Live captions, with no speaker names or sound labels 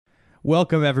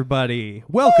Welcome, everybody.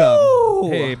 Welcome. Ooh.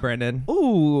 Hey, Brendan.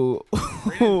 Ooh.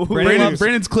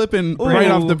 Brandon's clipping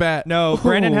right off the bat. No,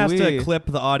 Brandon has to Ooh-wee. clip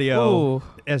the audio Ooh.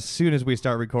 as soon as we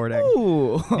start recording.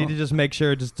 Ooh. Need to just make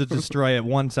sure just to destroy it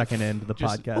 1 second into the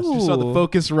podcast. ooh. Just saw the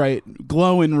focus right,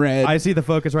 glowing red. I see the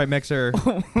Focusrite mixer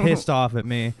pissed off at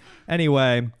me.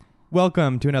 Anyway,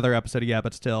 welcome to another episode of Yeah,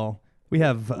 But Still. We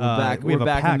have We're back. we have We're a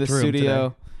back in packed the room studio,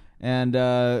 today. and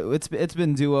it's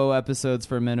been duo episodes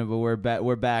for a minute, but we're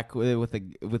back with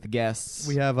the guests.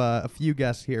 We have a few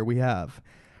guests here. We have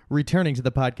returning to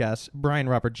the podcast, Brian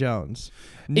Robert Jones.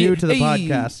 New to the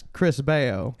podcast, Chris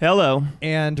Baio. Hello.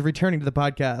 And returning to the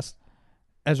podcast,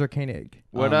 Ezra Koenig.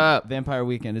 What up? Vampire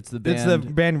Weekend. It's the band. It's the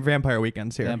band Vampire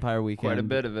Weekends here. Vampire Weekend. Quite a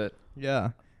bit of it.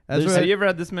 Yeah. There's- Ezra, Have you ever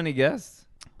had this many guests?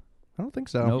 I don't think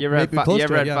so. Nope. You ever had, Maybe close you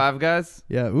to ever it, had yeah. five guys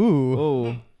Yeah. Ooh.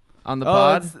 Oh. on the Oh,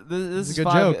 pod? this It's is a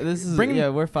good five. joke. This is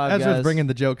Bring- we're five Ezra's guys. bringing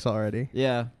the jokes already.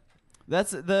 Yeah. That's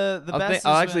the best.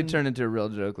 I'll has actually been- turn into a real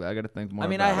joke. I got to think more. I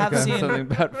mean, about I have it. seen- something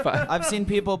about five. I've seen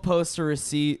people post a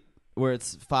receipt where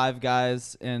it's five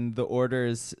guys and the order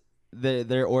is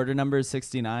their order number is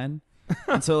 69,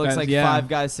 and so it looks like Yeah. five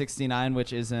guys 69,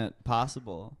 which isn't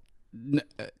possible.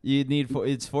 You need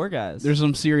it's four guys. There's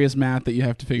some serious math that you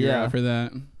have to figure Yeah. out for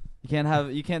that.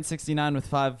 you can't 69 with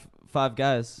five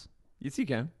guys. Yes, you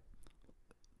can.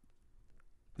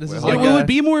 This is Well, like it a- would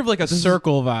be more of like a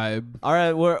circle vibe. All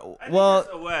right, There's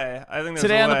a way. I think there's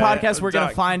today a on the way. podcast we're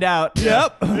gonna find out.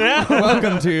 Yep. Yeah.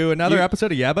 Welcome to another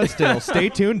episode of Yeah, But Still. Stay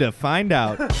tuned to find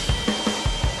out.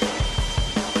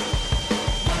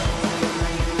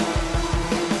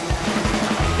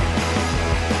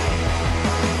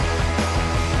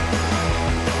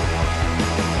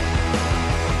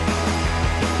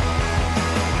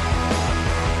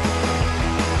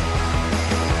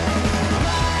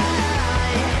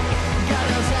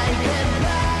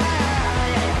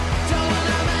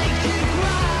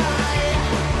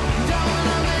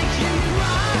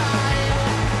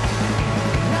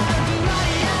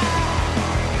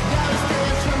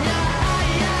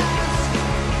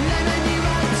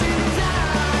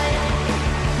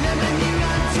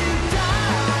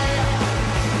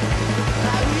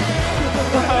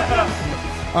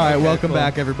 All right, welcome cool.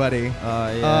 back, everybody.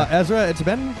 Yeah. Ezra, it's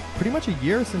been pretty much a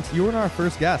year since you were our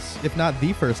first guest, if not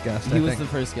the first guest. he I was think. the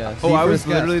first guest. The Oh, I was first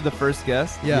guest. literally the first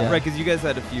guest. Yeah. Right, because you guys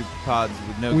had a few pods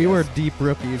with no. We were guests. deep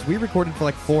rookies. We recorded for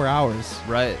like 4 hours.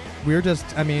 Right. We were just,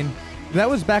 I mean, that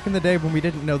was back in the day when we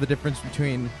didn't know the difference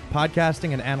between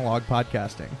podcasting and analog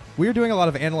podcasting. We were doing a lot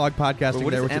of analog podcasting But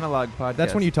what there. is which is- analog podcast?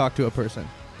 that's when you talk to a person.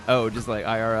 Oh, just like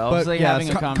IRL. But- It's like yeah, having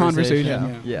a it's conversation.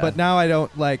 conversation. Yeah. yeah. But now I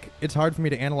don't, like, it's hard for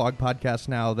me to analog podcast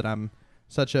now that I'm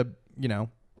such a,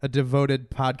 a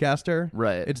devoted podcaster.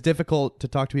 right. It's difficult to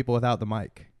talk to people without the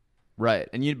mic. right.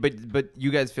 And but you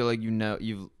guys feel like you know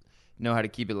how to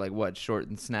keep it like what, short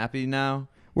and snappy now.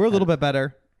 We're a little bit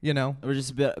better, We're just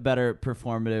a bit better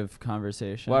performative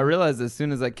conversation. Well, I realized as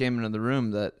soon as I came into the room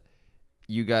that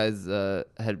you guys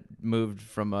had moved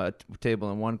from a table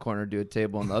in one corner to a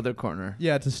table in the other corner.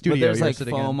 Yeah, it's a but studio. there's you're like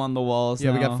sitting foam in. on the walls.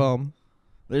 Yeah, we now. got foam.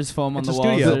 There's foam on It's the a walls.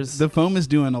 studio. There's The foam is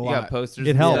doing a You got lot. posters.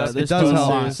 It and helps. Yeah, it stuff? there's does help.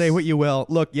 posters. Say what you will.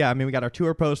 Look, yeah, I mean, we got our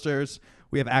tour posters.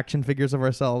 We have action figures of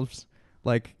ourselves.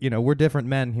 Like, we're different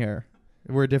men here.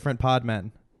 We're different pod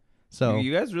men. So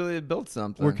You guys really have built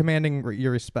something. we're commanding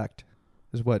your respect,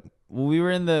 is what. Well, we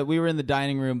were in the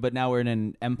dining room, but now we're in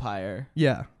an empire.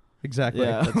 Yeah, exactly.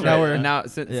 Yeah. That's Now right. we're And now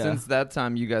Yeah. since that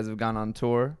time, you guys have gone on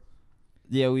tour.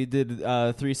 Yeah, we did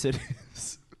 3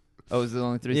 cities. Oh, is it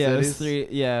only three yeah, it cities? was 3.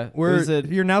 Yeah, we're. It was a-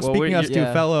 You're now well, speaking we're- us to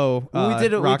yeah. fellow Well, we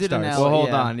did it- we rock did an stars. al- Well, hold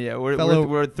yeah. on. Yeah, we're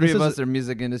Fellow- three this of is- us are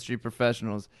music industry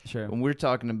professionals. sure. When we're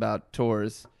talking about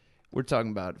tours, we're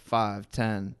talking about 5,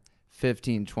 10,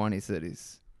 15, 20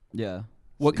 cities. Yeah.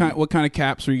 What kind of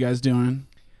caps were you guys doing?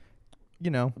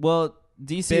 Well,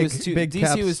 DC was big DC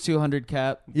caps. was 200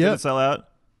 cap. Did Yep. it sell out?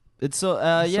 It's so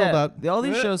Sold yeah. out. All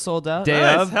these Yeah. shows sold out. Day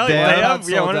Nice. of? Hell Day yeah. of? Day of?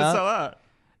 Yeah, when did it Sold sell out?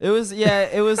 It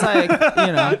was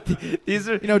like These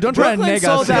are Don't try and Brooklyn neg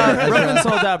us. sold out. here. Brooklyn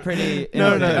sold out pretty.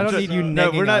 No, yeah. I don't need you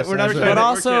No, negging we're not- us, we're not Ezra. trying But to-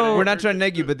 also, we're not trying to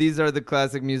neg you, but these are the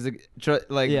classic music.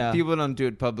 Yeah. People don't do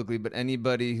it publicly, but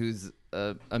anybody who's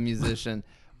a musician,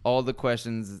 all the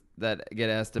questions that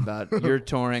get asked about your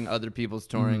touring, other people's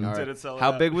touring are: Did it sell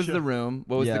how out? big was Sure. the room?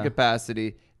 What was Yeah. the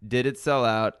capacity? Did it sell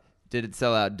out? Did it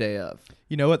sell out day of?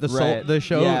 You know what? Right. The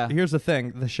show. Yeah. Here's the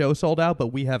thing: the show sold out, but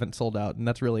we havenn't sold out, and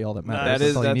that's really all that matters. Nice.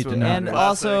 That's all you That's need to what know. and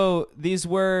Classic. also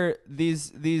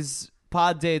these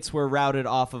pod dates were routed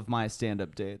off of my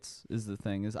stand-up dates. Is the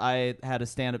thing is I had a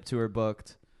stand-up tour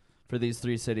booked for these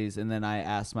 3 cities, and then I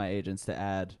asked my agents to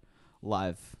add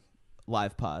live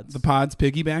pods. The pods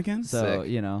piggybacking? So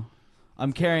Sick.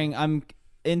 I'm carrying.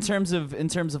 in terms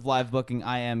of live booking,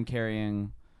 I am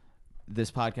carrying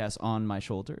this podcast on my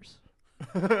shoulders.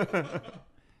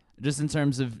 Just in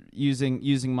terms of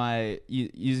using my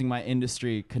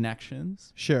industry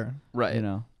connections. Sure. Right. You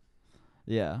know.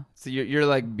 Yeah. So you're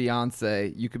like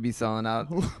Beyonce. You could be selling out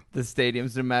the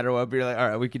stadiums no matter what. But you're like, all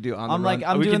right, we could do on the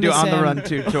run. We could do on the run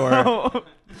 2 tour.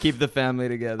 Keep the family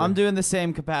together. I'm doing the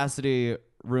same capacity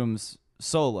rooms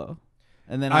solo.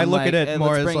 And then I I'm look like, at it hey, more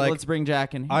let's as bring, like let's bring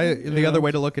Jack in here. The other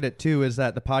way to look at it too is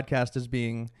that the podcast is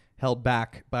being held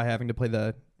back by having to play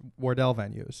the Wardell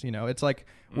venues. You know, it's like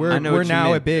we're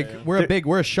now a big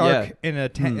we're a shark in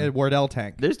a Wardell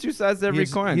tank. There's 2 sides to every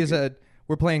coin.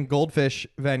 We're playing goldfish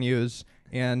venues.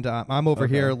 And I'm over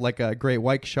here like a great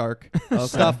white shark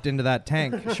stuffed into that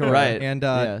tank. Sure. Right. And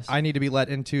I need to be let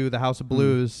into the House of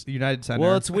Blues United Center.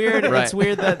 Well, it's weird. Right. It's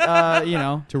weird that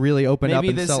to really open up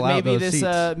and sell out those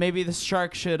seats. Maybe this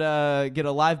shark should get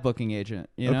a live booking agent.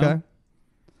 You know? Okay.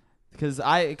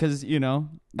 Because you know,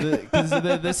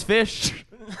 this fish,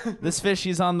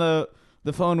 he's on the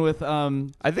phone with.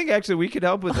 I think actually we could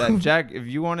help with that, Jack. If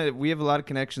you want to, we have a lot of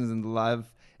connections in the live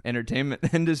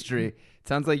entertainment industry. It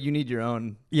sounds like you need your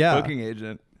own booking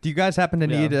agent. Do you guys happen to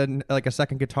need a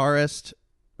second guitarist,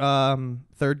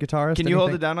 third guitarist? Can you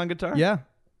hold it down on guitar? Yeah.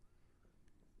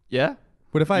 Yeah.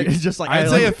 What if I just like I'd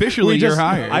say officially you're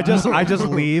hired. I just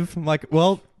leave. I'm like,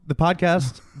 well, the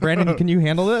podcast, Brandon, can you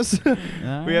handle this? We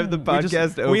have the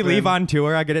podcast open. We leave on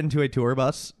tour. I get into a tour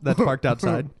bus that's parked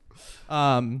outside.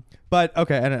 But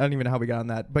okay, I don't even know how we got on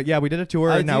that. But yeah, we did a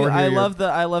tour and now we're here. I love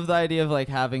the idea of like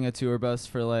having a tour bus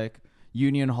for like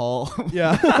Union Hall.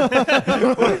 Yeah.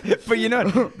 But you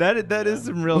know, that is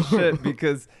some real shit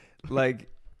because like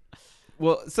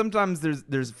sometimes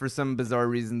there's for some bizarre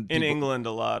reason in England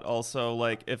a lot also,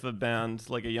 like if a band,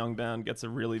 like a young band, gets a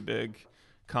really big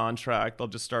contract, they'll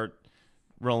just start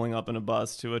rolling up in a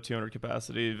bus to a 200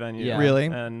 capacity venue. Yeah. Really?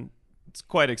 And it's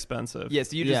quite expensive.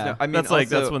 Yes, you just know. I mean,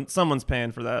 that's when someone's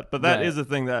paying for that. But that is a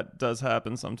thing that does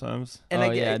happen sometimes. And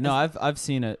I've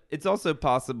seen it. It's also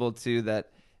possible too that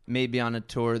maybe on a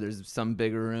tour there's some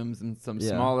bigger rooms and some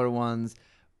smaller ones,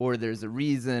 or there's a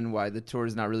reason why the tour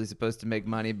is not really supposed to make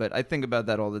money. But I think about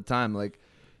that all the time. Like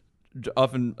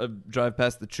often drive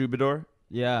past the Troubadour.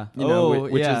 Yeah. You know,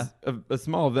 which is a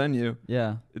small venue.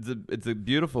 Yeah. It's a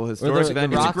beautiful historic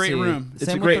venue. It's a great room.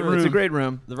 It's a great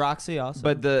room. The Roxy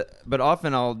also. But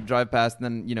often I'll drive past and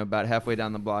then, you know, about halfway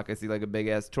down the block I see like a big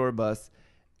ass tour bus,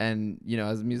 and you know,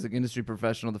 as a music industry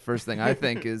professional, the first thing I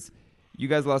think is you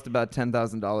guys lost about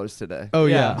 $10,000 today. Oh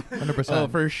yeah, 100%. Oh,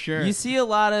 for sure. You see a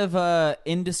lot of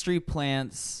industry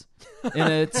plants in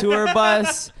a tour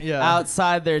bus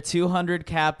outside their 200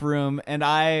 cap room, and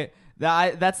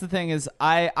that's the thing is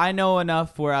I know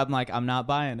enough where I'm like, I'm not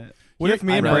buying it. What if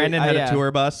me and Brandon had a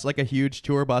tour bus, like a huge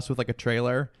tour bus with like a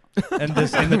trailer, and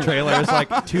this in the trailer is like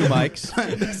 2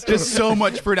 mics, just so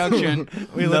much production.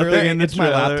 We literally it's my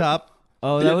laptop.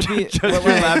 Oh, that would be just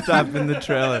your laptop in the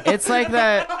trailer. It's like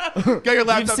that. Got your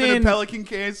laptop in a Pelican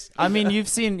case. I mean, you've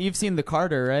seen the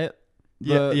Carter, right?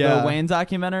 The Wayne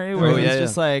documentary where he's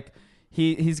just like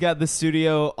he's got the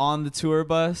studio on the tour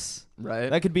bus.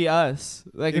 Right. That could be us.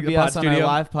 That could be us on our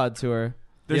live pod tour.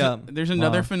 There's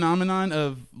another phenomenon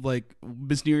of like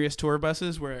mysterious tour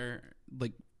buses where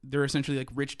like they're essentially like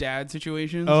rich dad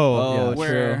situations. Oh,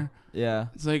 where true. Yeah.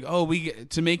 It's like,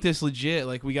 to make this legit,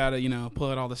 like we gotta, you know, pull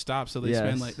out all the stops. So they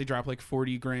they drop like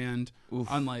 $40,000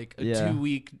 on like a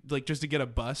 2-week, like just to get a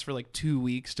bus for like 2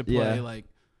 weeks to play like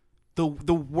the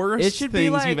worst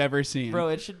things you've ever seen. Bro,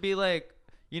 it should be like,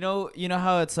 you know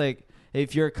how it's like,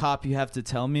 if you're a cop, you have to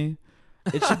tell me.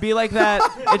 It should be like that.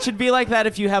 It should be like that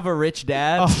if you have a rich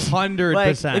dad. 100%.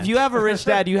 Like, if you have a rich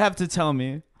dad, you have to tell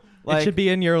me. Like, it should be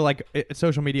in your like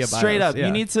social media bios. Straight up. Yeah.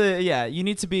 You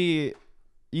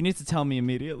need to tell me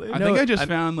immediately. I think I just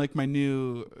found like my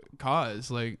new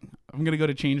cause. Like I'm gonna go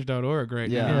to change.org right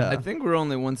now. I think we're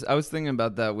only once. I was thinking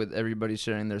about that with everybody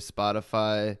sharing their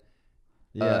Spotify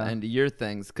and your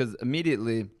things, because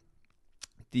immediately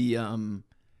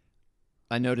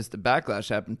I noticed the backlash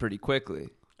happened pretty quickly.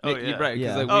 Oh yeah, right.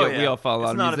 Because like, we all follow a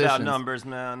lot of musicians. It's not about numbers,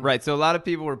 man. Right. So a lot of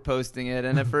people were posting it,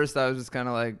 and at first I was just kind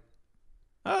of like,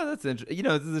 oh, that's interesting. You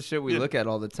know, this is the shit we look at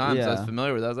all the time. So I was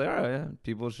familiar with it. I was like, all right, yeah,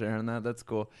 people sharing that. That's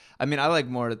cool. I mean, I like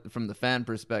more from the fan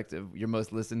perspective. Your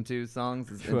most listened to songs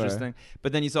is interesting.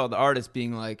 But then you saw the artist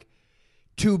being like,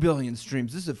 2 billion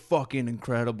streams. This is fucking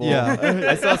incredible. Yeah.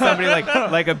 I saw somebody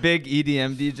like a big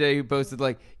EDM DJ who posted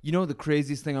like, you know, the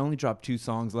craziest thing, I only dropped 2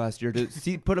 songs last year to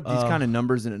put up these kind of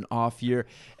numbers in an off year.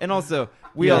 And also,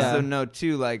 we also know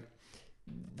too, like,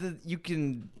 you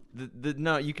can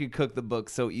cook the book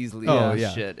so easily.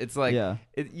 Shit. It's like,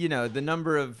 you know, the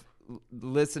number of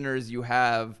listeners you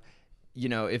have,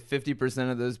 if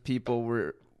 50% of those people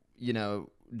were,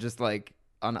 just like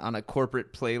on a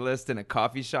corporate playlist in a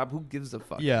coffee shop, who gives a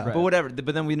fuck? Yeah. But whatever.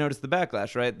 But then we noticed the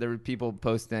backlash, right? There were people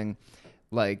posting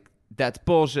like, that's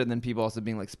bullshit. And then people also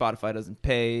being like, Spotify doesn't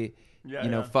pay,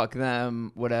 fuck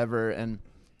them, whatever. And,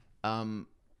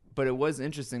 but it was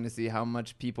interesting to see how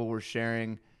much people were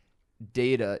sharing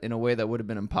data in a way that would have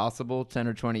been impossible 10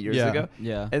 or 20 years ago.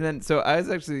 Yeah. And then, so I was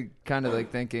actually kind of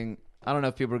like thinking, I don't know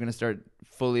if people are going to start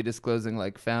fully disclosing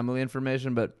like family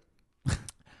information, but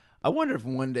I wonder if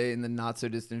one day in the not so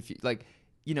distant future, like,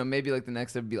 maybe like the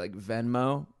next step would be like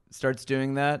Venmo starts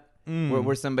doing that.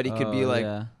 Where somebody could be like,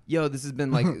 yo, this has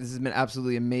been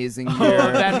absolutely amazing year.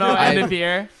 Venmo end of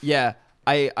year. Yeah.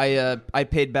 I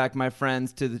paid back my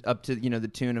friends up to the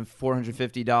tune of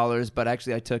 $450, but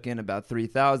actually I took in about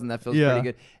 $3,000. That feels pretty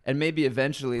good. And maybe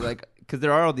eventually, like, because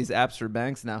there are all these apps for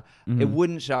banks now, it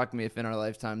wouldn't shock me if in our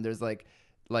lifetime there's like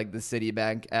the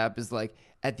Citibank app is like,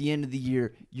 at the end of the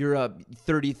year you're up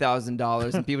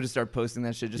 $30,000, and people just start posting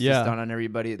that shit just to stun on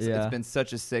everybody. It's been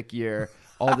such a sick year.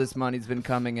 All this money's been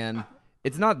coming in.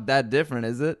 It's not that different,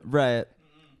 is it? Right.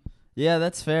 Yeah,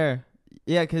 that's fair.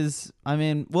 Yeah, because I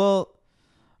mean, well,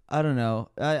 I don't know.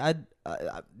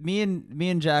 Me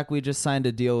and Jack, we just signed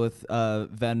a deal with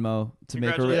Venmo to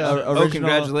make original.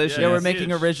 Congratulations! Yeah, we're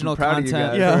making original content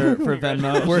for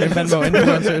Venmo. We're Venmo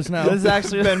influencers now. This is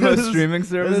actually Venmo streaming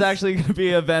service. This is actually going to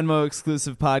be a Venmo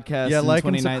exclusive podcast. Yeah, like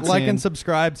 2019. Like and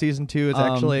subscribe. Season 2 is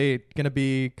actually going to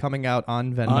be coming out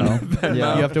on Venmo.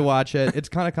 Yeah, you have to watch it. It's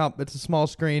kind of it's a small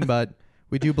screen, but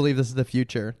we do believe this is the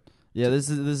future. Yeah, this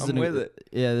is this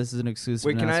is an exclusive.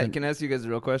 Wait, can I ask you guys a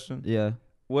real question? Yeah.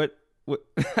 What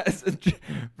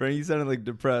Brandon, you sounded like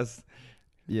depressed.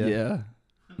 Yeah.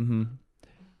 Mm-hmm.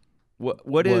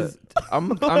 What is I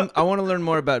want to learn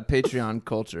more about Patreon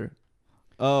culture.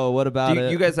 Oh, what about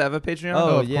it? You guys have a Patreon?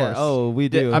 Oh, yeah. Course. Oh, we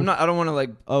do. I don't want to like.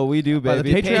 Oh, we do,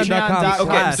 baby. Patreon.com.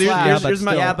 Okay, so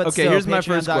here's my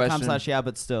first question.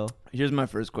 But still. Here's my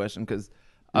first question, because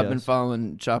I've been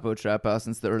following Chapo Trap House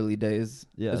since the early days.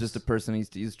 Yes. As just a person who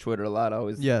used to use Twitter a lot.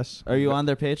 Yes. Are you on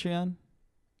their Patreon?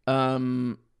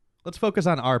 Let's focus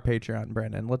on our Patreon,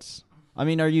 Brandon. I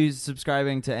mean, are you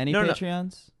subscribing to any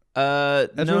Patreons?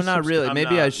 No, not really.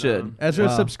 Maybe I should. No. Ezra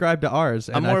subscribed to ours,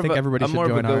 and I think everybody should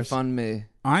join ours. I'm more of a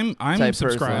GoFundMe. I'm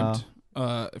subscribed.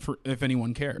 For if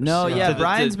anyone cares. No,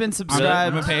 Brian's been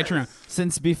subscribed. I'm a Patreon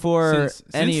since before since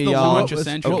any the of y'all. launch,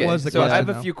 essentially. What was the so question? I have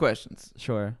a few questions.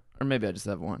 Sure. Or maybe I just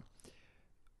have one.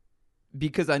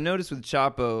 Because I noticed with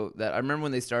Chapo that I remember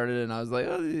when they started, and I was like,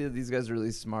 oh, these guys are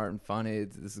really smart and funny.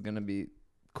 This is going to be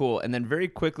cool. And then very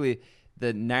quickly,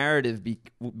 the narrative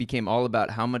became all about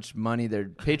how much money their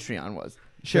Patreon was.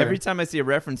 Sure. Every time I see a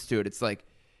reference to it, it's like,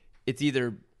 it's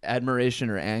either admiration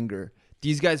or anger.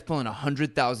 These guys pulling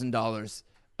 $100,000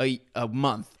 a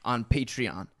month on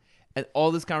Patreon. And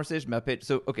all this conversation about Patreon.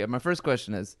 So, okay, my first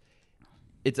question is,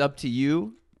 it's up to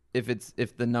you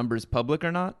if the number's public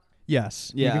or not?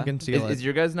 Yes. Yeah. You can conceal it. Is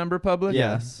your guys' number public?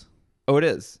 Yes. Oh, it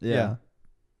is? Yeah.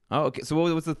 Oh, okay. So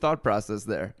what's the thought process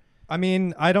there? I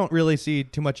mean, I don't really see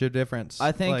too much of a difference.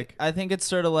 I think it's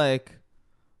sort of like,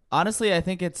 honestly, I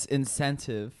think it's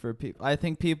incentive for people. I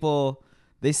think people,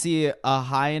 they see a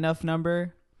high enough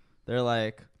number, they're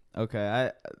like,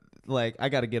 okay, I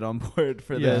got to get on board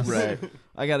for this. Right.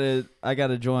 I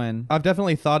gotta join. I've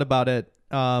definitely thought about it,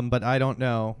 but I don't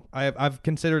know. I've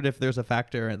considered if there's a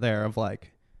factor there of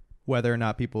like whether or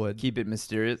not people would keep it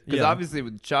mysterious, because obviously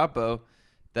with Chapo,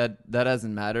 that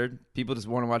hasn't mattered. People just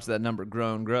want to watch that number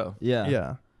grow and grow. Yeah.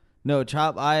 Yeah. No,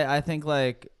 I think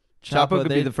like Chapo could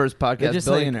be the first podcast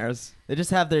billionaires. They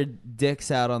just have their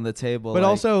dicks out on the table. But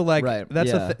also like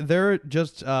that's yeah. they're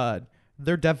just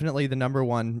they're definitely the number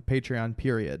one Patreon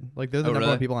period. Like they're the number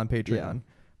one people on Patreon. Yeah.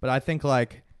 But I think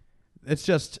like it's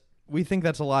just we think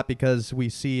that's a lot because we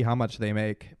see how much they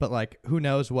make. But like who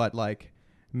knows what like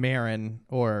Marin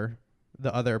or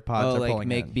the other pods are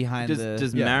pulling in.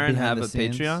 Does Marin have a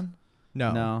scenes? Patreon?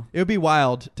 No. It would be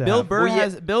wild to Bill have. Burr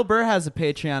Bill Burr has a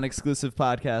Patreon exclusive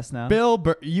podcast now. Bill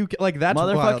Burr, that's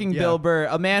motherfucking wild. Bill Burr,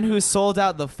 a man who sold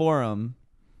out the Forum.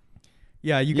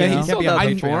 Yeah, you guys can't be on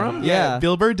Patreon. Forum? Yeah.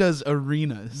 Bill Burr does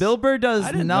arenas. Bill Burr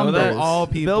does numbers. All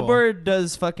people. Bill Burr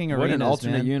does fucking arenas. What an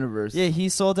alternate man. universe. Yeah, he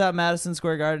sold out Madison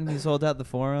Square Garden. He sold out the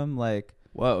Forum. Like,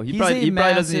 whoa, he probably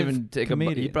doesn't even take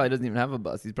he probably doesn't even have a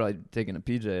bus. He's probably taking a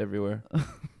PJ everywhere.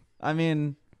 I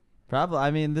mean, probably. I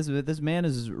mean, this man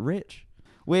is rich.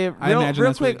 Wait,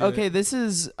 real quick. Okay, this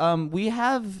is we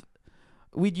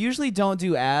usually don't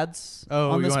do ads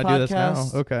on this podcast. Oh, you want to do this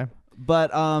now? Okay.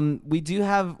 But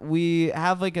we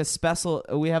have like a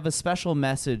special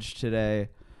message today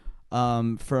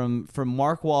from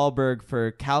Mark Wahlberg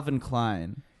for Calvin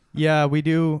Klein. Yeah, we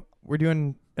do. We're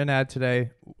doing an ad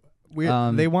today.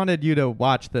 They wanted you to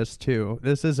watch this too.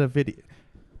 This is a video.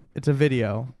 It's a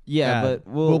video. Yeah, ad. but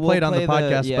we'll play it on the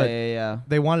podcast. Yeah.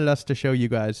 They wanted us to show you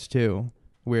guys too.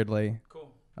 Weirdly.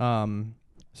 Cool.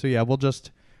 So yeah,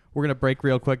 we're gonna break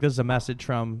real quick. This is a message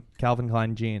from Calvin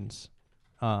Klein jeans.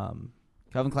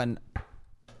 Calvin Klein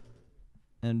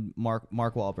and Mark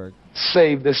Wahlberg.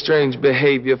 Save the strange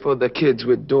behavior for the kids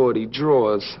with dirty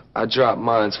drawers. I drop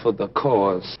mines for the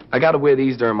cause. I gotta wear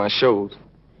these during my shows,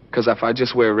 cause if I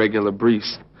just wear regular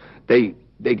briefs, they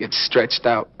get stretched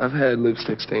out. I've had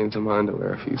lipstick stains in my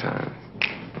underwear a few times.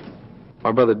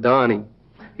 My brother Donnie,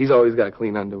 he's always got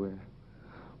clean underwear,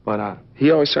 but he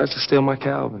always tries to steal my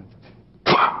Calvin.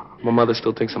 My mother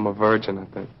still thinks I'm a virgin, I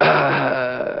think.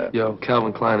 Yo,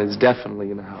 Calvin Klein is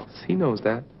definitely in the house. He knows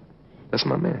that. That's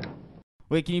my man.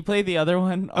 Wait, can you play the other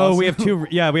one? Also? Oh, we have two.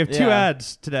 Yeah, we have two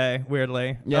ads today.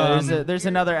 Weirdly, yeah. There's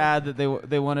another ad that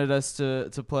they wanted us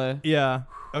to play. Yeah.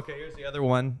 Okay, here's the other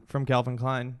one from Calvin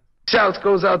Klein. Shouts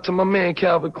goes out to my man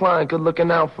Calvin Klein, good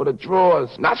looking out for the drawers.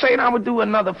 Not saying I would do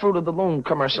another Fruit of the Loom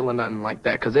commercial or nothing like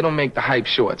that, because they don't make the hype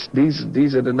shorts. These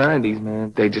are the 90s,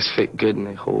 man. They just fit good and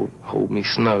they hold me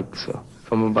snug. So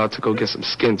if I'm about to go get some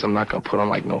skins, I'm not going to put on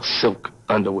like no silk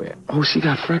underwear. Oh, she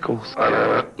got freckles.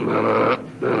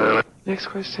 Next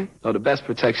question. Oh, the best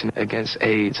protection against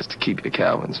AIDS is to keep your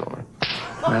Calvins on.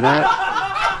 Now that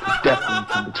is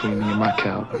definitely come between me and my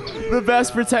Calvins. The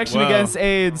best protection against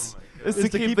AIDS is to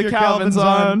keep the Calvins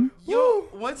on. Yo,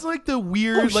 what's like the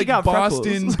weird like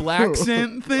Boston black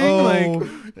scent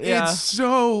thing? It's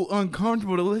so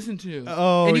uncomfortable to listen to.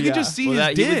 Oh, and you can just see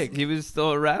his dick. He was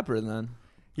still a rapper then.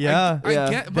 Yeah, I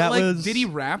get, but like, did he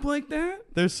rap like that?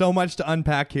 There's so much to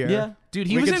unpack here. Yeah, dude,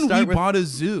 he was in We Bought a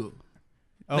Zoo.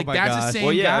 Oh like my that's gosh. the same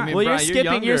well, yeah, guy. I mean, well,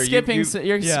 Brian, you're skipping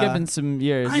some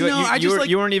years. I know.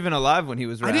 You weren't even alive when he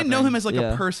was rapping. I didn't know him as like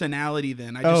a personality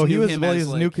then. I just he knew was him well, as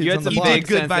like new kids you had on the some block. big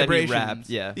Good Vibrations. Rapped,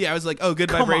 yeah. Yeah, I was like, oh,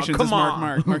 Good Vibrations is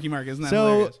Marky Mark. Isn't that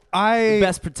so hilarious?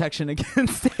 Best protection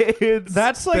against AIDS.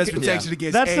 That's like best protection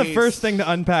against that's AIDS. the first thing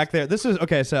to unpack there. This is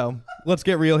okay. So let's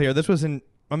get real here. This was in.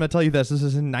 I'm gonna tell you this. This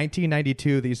is in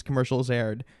 1992. These commercials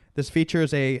aired. This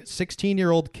features a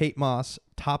 16-year-old Kate Moss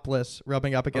topless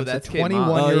rubbing up against a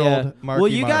 21-year-old Marky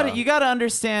Well, Mark. you gotta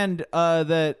understand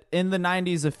that in the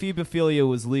 90s, ephebophilia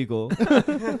was legal.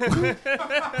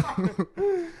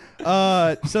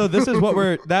 So this is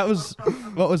that was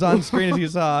what was on screen as you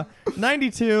saw.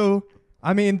 92.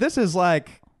 I mean, this is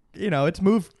like, it's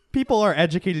moved. People are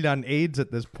educated on AIDS at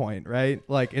this point, right?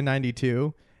 Like in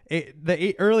 92.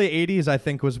 The early 80s, I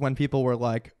think, was when people were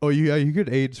like, "Oh, yeah, you get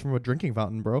AIDS from a drinking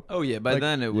fountain, bro." Oh yeah, by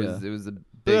then it was a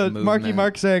big movement. Marky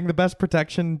Mark saying the best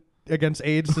protection against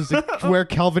AIDS is to wear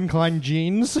Calvin Klein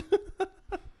jeans.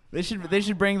 They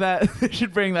should bring that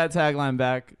tagline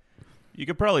back. You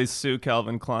could probably sue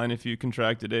Calvin Klein if you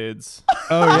contracted AIDS.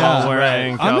 Oh yeah, while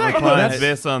wearing Calvin Klein.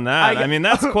 Based on that, I mean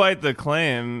that's quite the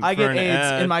claim. I get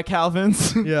AIDS in my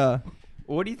Calvins. Yeah.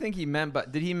 What do you think he meant?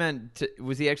 But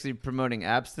was he actually promoting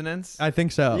abstinence? I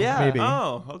think so. Yeah. Maybe.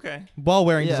 Oh, okay. While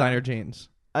wearing designer jeans.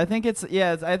 I think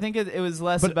it was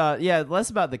less about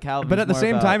the Calvins. But at the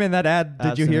same time in that ad,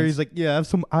 did you hear? abstinence. He's like, "Yeah,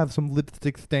 I have some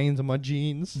lipstick stains on my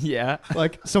jeans." Yeah.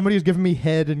 Like somebody's giving me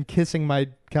head and kissing my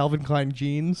Calvin Klein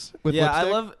jeans with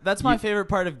lipstick. That's my favorite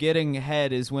part of getting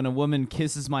head is when a woman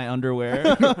kisses my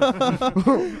underwear.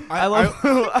 I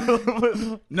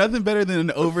love nothing better than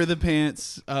an over the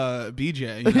pants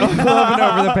BJ. I love an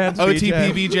over the pants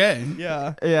OTP BJ.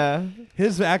 Yeah. Yeah.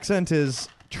 His accent is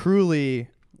truly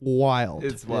wild.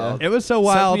 It's wild. It was so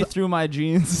wild. Suck me through my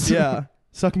jeans. Yeah.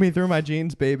 Suck me through my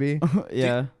jeans, baby.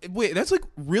 Yeah. Wait, that's like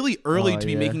really early to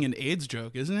be yeah. making an AIDS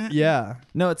joke, isn't it? Yeah.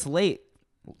 No, it's late.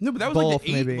 No, but that was Both, like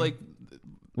the maybe. like.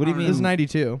 What do you mean? This is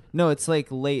 92. No, it's like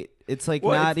late. It's like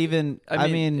Well, not even. I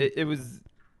mean, it was.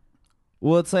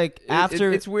 Well, it's like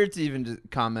after. It's weird to even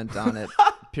just comment on it.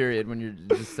 Period. When you're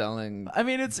just selling. I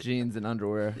mean, it's jeans and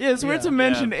underwear. Yeah, it's weird to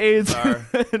mention AIDS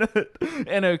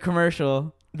in a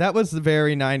commercial. That was the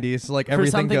very 90s. Like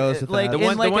everything goes with like that.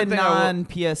 in like a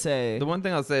non-PSA. The one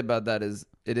thing I'll say about that is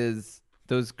it is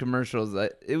those commercials.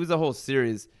 It was a whole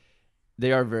series.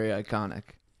 They are very iconic.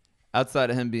 Outside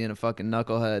of him being a fucking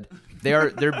knucklehead, they're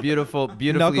beautiful,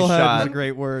 beautifully knucklehead shot. is a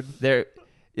great word. They're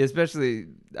especially.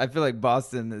 I feel like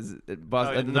Boston is the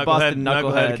Boston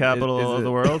knucklehead capital of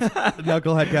the world.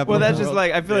 Knucklehead capital. Well, that's just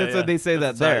like I feel that's what they say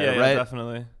that there, right? Yeah,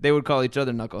 definitely. They would call each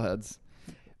other knuckleheads,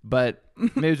 but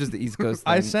maybe it's just the East Coast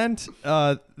thing. I sent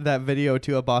that video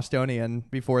to a Bostonian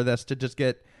before this to just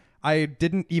get. I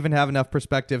didn't even have enough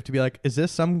perspective to be like, is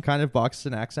this some kind of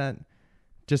Boston accent?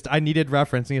 just I needed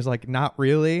reference. And he's like, not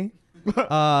really.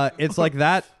 It's like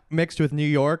that mixed with New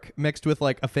York, mixed with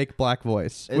like a fake black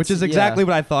voice, which is exactly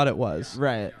what I thought it was.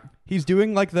 Right. He's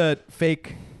doing like the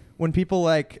fake when people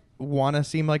like want to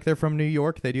seem like they're from New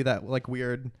York. They do that like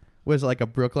weird, was like a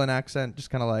Brooklyn accent,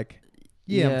 just kind of like.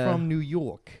 Yeah, I'm from New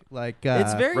York. Like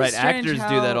it's very right. Strange Actors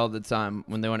do that all the time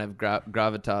when they want to have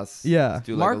gravitas. Yeah,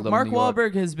 do like Mark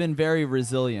Wahlberg has been very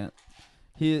resilient.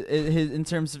 His in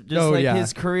terms of just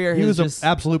his career. He was an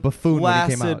absolute buffoon when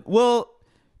he came out. Well,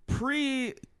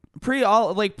 pre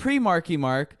Marky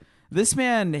Mark. This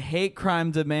man hate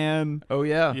crimed a man. Oh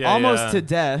yeah, almost to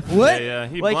death. What? Yeah,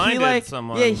 he blinded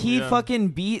someone. Yeah, he fucking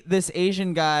beat this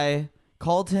Asian guy.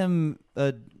 Called him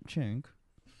a chink.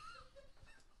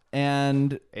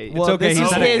 And it's okay.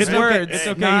 This is his words. It's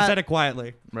okay. He said it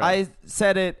quietly. Right. I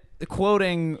said it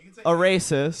quoting a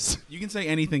racist. You can say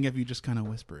anything if you just kind of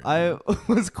whisper it. I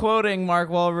was quoting Mark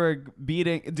Wahlberg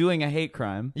doing a hate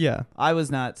crime. Yeah. I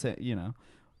was not saying,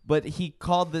 but he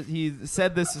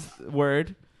said this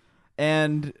word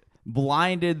and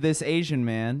blinded this Asian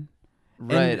man.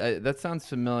 Right, that sounds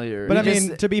familiar. But I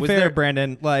mean, to be fair,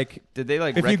 Brandon, like, did they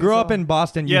like? If you grew up in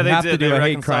Boston, you have to do a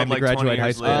hate crime to graduate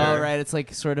high school. Oh, right, it's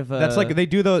like sort of. That's like they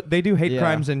do hate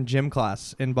crimes in gym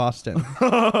class in Boston.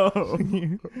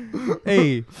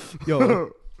 Hey,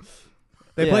 yo,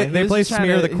 they play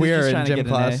smear the queer in gym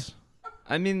class.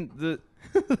 I mean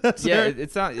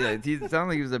it sounded like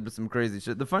he was up to some crazy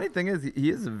shit. The funny thing is, he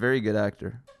is a very good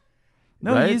actor.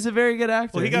 No, right? He's a very good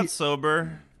actor. Well, he got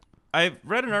sober. I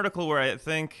read an article where I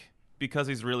think because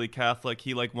he's really Catholic,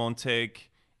 he like won't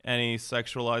take any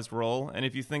sexualized role. And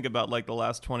if you think about like the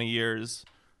last 20 years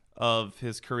of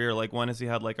his career, like when has he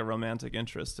had like a romantic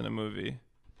interest in a movie?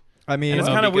 I mean, and it's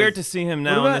kind of weird to see him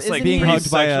now in this like being hugged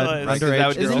by a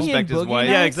underage. Isn't he in his wife?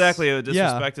 Yeah, exactly. It would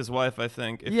disrespect his wife, I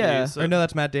think. Or no,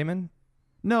 that's Matt Damon.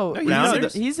 No,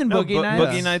 he's in Boogie Nights.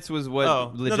 Boogie Nights was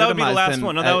what legitimized him. No, that would be the last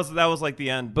one. No, that was like the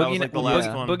end. That was like the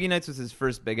last one. Boogie Nights was his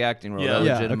first big acting role. That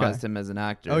legitimized him as an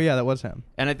actor. Oh yeah, that was him.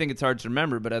 And I think it's hard to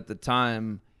remember, but at the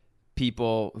time,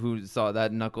 people who saw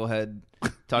that knucklehead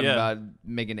talking about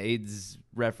making AIDS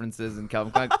references and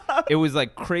Calvin Klein, it was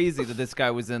like crazy that this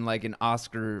guy was in like an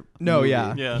Oscar movie.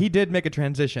 Yeah. He did make a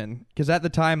transition because at the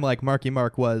time, like Marky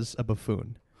Mark was a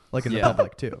buffoon, like in the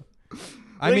public too.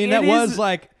 I mean, that was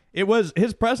like. It was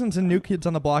his presence in New Kids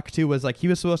on the Block too. Was like he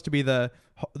was supposed to be the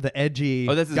edgy.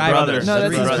 Oh, that's his guy brother. No,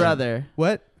 that's his brother.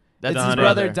 What? That's his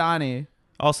brother, Donnie.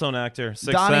 Also an actor.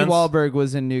 Donnie Wahlberg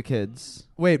was in New Kids.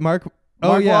 Wait, Mark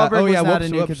Wahlberg was not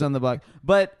in New Kids on the Block.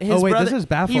 But his brother, this is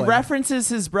baffling. He references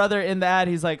his brother in the ad.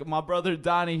 He's like, my brother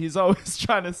Donnie, he's always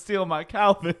trying to steal my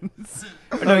Calvins.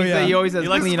 He always has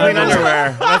clean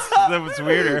underwear. That's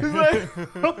weirder.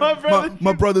 Like,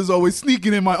 my brother's always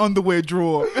sneaking in my underwear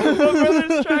drawer. My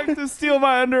brother's trying to steal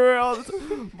my underwear all the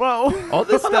time. All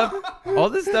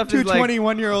this stuff Two is like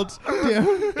 21-year-olds.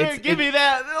 Give me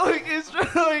that. Like he's trying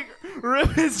to like rip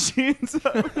his jeans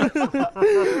up.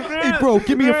 Hey bro,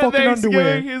 give me your fucking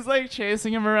underwear. He's like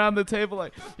chasing him around the table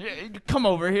like, come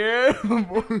over here.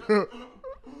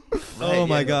 Oh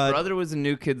my god. His brother was in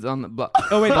New Kids on the Block.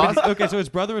 Oh wait, okay, so his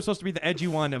brother was supposed to be the edgy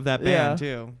one of that band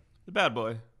too. The bad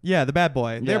boy. Yeah, the bad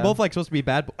boy. They're both like supposed to be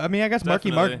bad. I mean, I guess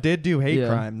Marky Mark did do hate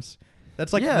crimes.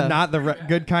 That's like not the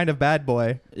good kind of bad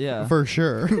boy. Yeah, for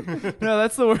sure. No,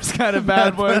 that's the worst kind of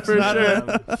bad boy for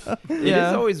sure. It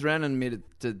is always random to me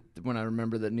to when I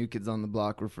remember that New Kids on the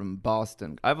Block were from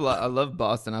Boston. I love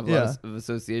Boston. I have a lot of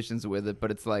associations with it,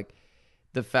 but it's like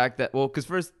the fact that because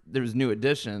first there was New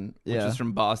Edition, which is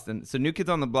from Boston. So New Kids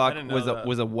on the Block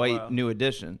was a white New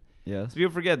Edition. Yeah. So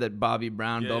people forget that Bobby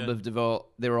Brown, Belle Biv DeVoe,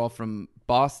 they were all from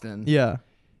Boston. Yeah.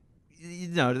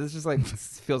 This just like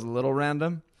feels a little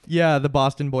random. Yeah, the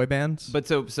Boston boy bands. But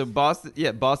so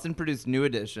Boston produced New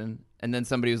Edition, and then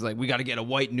somebody was like, "We got to get a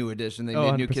white New Edition." They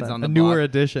made New Kids on the Block, newer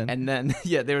edition, and then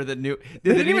they were the new.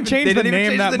 They didn't even change the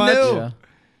name that much.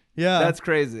 Yeah, that's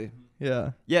crazy.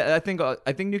 Yeah, I think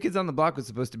New Kids on the Block was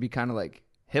supposed to be kind of like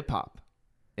hip hop,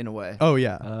 in a way. Oh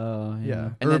yeah, yeah.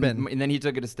 And urban, and then he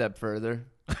took it a step further.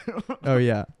 Oh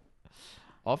yeah,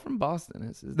 all from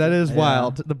Boston. That is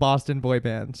wild. The Boston boy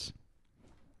bands.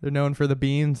 They're known for the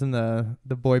beans and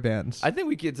the boy bands. I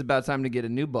think it's about time to get a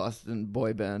new Boston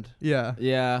boy band. Yeah.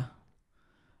 Yeah.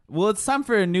 Well, it's time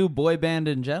for a new boy band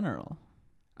in general.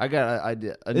 I got an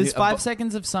idea. Is 5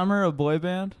 Seconds of Summer a boy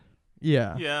band?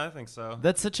 Yeah. Yeah, I think so.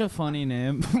 That's such a funny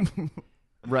name.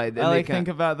 Right. I think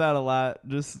about that a lot.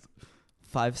 Just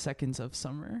 5 Seconds of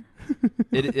Summer.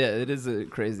 It is a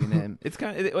crazy name. It's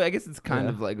I guess it's kind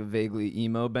of like a vaguely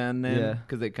emo band name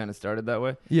because they kind of started that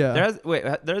way. Yeah. There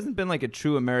hasn't been like a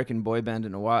true American boy band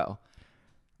in a while.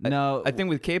 No, I think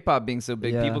with K-pop being so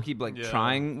big, people keep like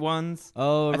trying ones.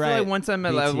 Oh, I right. feel like one time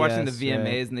I was watching the VMAs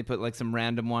right. and they put like some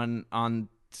random one on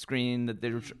screen that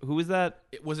they were. Who was that?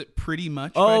 Was it Pretty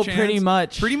Much? Oh, by chance? Pretty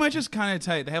Much. Pretty Much is kind of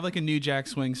tight. They have like a new Jack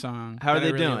Swing song. How are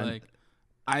they really doing? Like.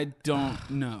 I don't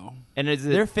know. And is it?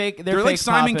 They're fake. They're fake like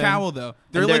Simon popping. Cowell though.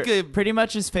 They're And like a Pretty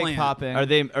Much is fake plant. popping. Are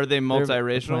they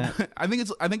multiracial?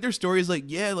 I think their story is like,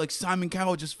 yeah, like Simon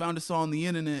Cowell just found us all on the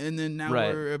internet and then now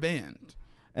we're a band.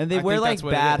 And they I wear think like that's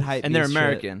what bad it is. hype. And they're beast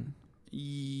American.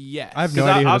 Yes. I have no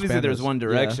idea. Obviously, band there's is. One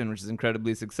Direction, which is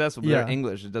incredibly successful, but they're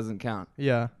English. It doesn't count.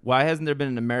 Yeah. Why hasn't there been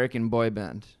an American boy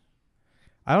band?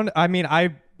 I mean,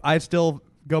 I still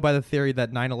go by the theory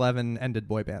that 9/11 ended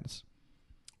boy bands.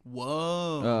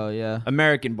 Whoa. Oh yeah.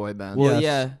 American boy band. Well, Yes.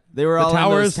 yeah. They were The all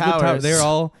towers. in those towers. They're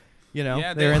all,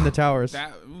 Yeah, they're in the towers.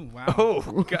 Wow.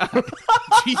 Oh God.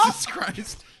 Jesus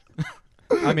Christ.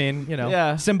 I mean,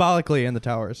 Yeah. symbolically in the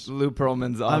towers. Lou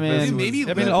Pearlman's office. mean, And was- maybe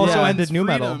it also the ended nu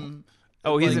metal. freedom,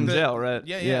 Oh, he's like in the- jail, right?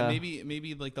 Yeah. Yeah.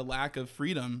 Maybe like the lack of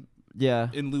freedom Yeah.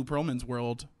 in Lou Pearlman's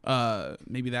world.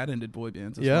 Maybe that ended boy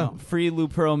bands as Yeah. well. Free Lou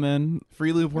Pearlman.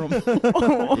 Free Lou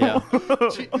Pearlman.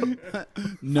 Yeah.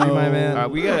 No, my man. All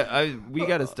right, we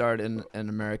gotta start an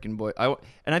American boy.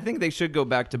 And I think they should go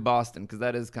back to Boston because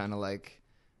that is kind of like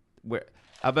where.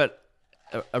 How about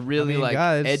a really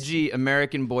guys, edgy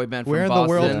American boy band from Where in Boston? the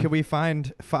world can we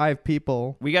find 5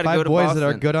 people? We gotta 5 go to boys that are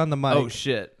Boston. good on the mic. Oh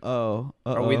shit! Oh.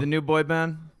 Are we the new boy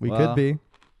band? We Wow. could be.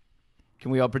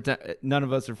 Can we all pretend? None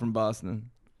of us are from Boston,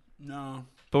 No.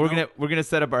 but we're gonna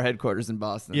set up our headquarters in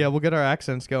Boston. Yeah, we'll get our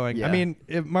accents going. Yeah. I mean,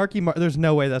 if there's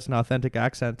no way that's an authentic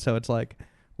accent. So it's like,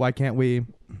 why can't we?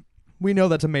 We know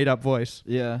that's a made up voice.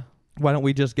 Yeah. Why don't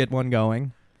we just get one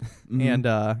going? Mhm.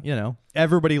 And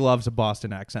everybody loves a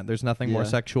Boston accent. There's nothing more Yeah.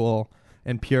 sexual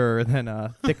and pure than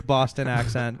a thick Boston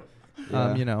accent.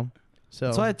 Yeah. So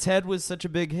That's why Ted was such a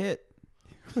big hit.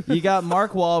 You got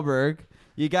Mark Wahlberg.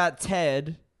 You got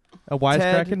Ted. a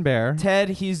wisecracking bear.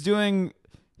 Ted,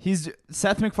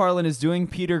 Seth MacFarlane is doing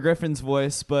Peter Griffin's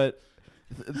voice, but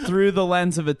through the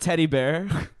lens of a teddy bear.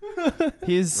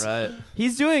 He's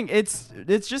doing it's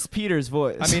just Peter's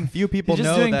voice. I mean, few people He's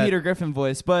just know doing that. Peter Griffin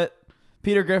voice, but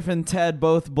Peter Griffin, Ted,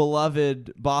 both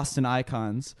beloved Boston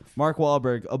icons. Mark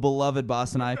Wahlberg, a beloved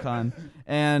Boston icon,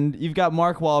 and you've got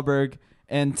Mark Wahlberg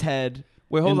and Ted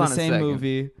Wait, hold in on the a same second.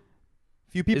 movie.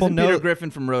 Few people Isn't know. Peter Griffin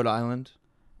from Rhode Island?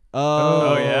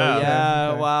 Oh, yeah. yeah,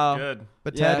 Okay. wow. Good.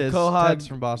 But Yeah, Ted's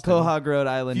from Boston. Quahog, Rhode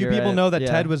Island. Few you're people right. know that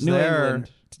Yeah. Ted was New there. England.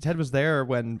 Ted was there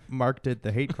when Mark did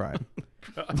the hate crime.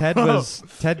 Ted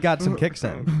got some kicks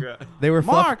in. They were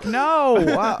Mark, no.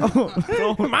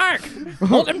 Wow. Mark,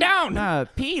 hold him down.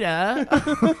 Peter.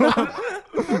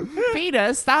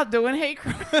 Peter, stop doing hate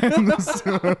crimes.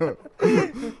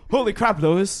 Holy crap,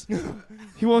 Lois.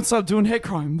 He won't stop doing hate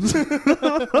crimes.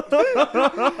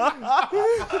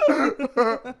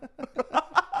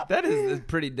 That is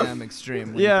pretty damn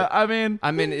extreme. when Yeah, you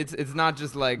I mean, it's not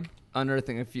just like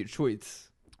unearthing a few tweets.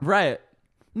 right.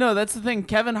 No, that's the thing.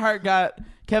 Kevin Hart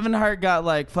got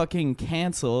like fucking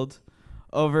canceled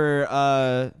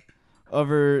over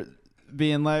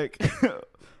being like his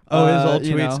old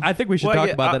you tweets. know. I think we should talk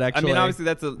about that. Actually, I mean, obviously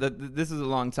this is a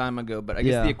long time ago, but I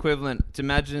guess Yeah. the equivalent to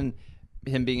imagine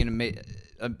him being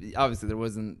obviously there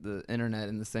wasn't the internet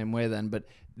in the same way then, but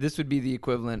this would be the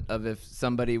equivalent of if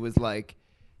somebody was like,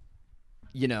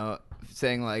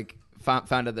 saying like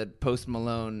found out that Post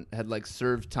Malone had like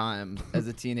served time as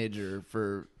a teenager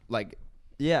for like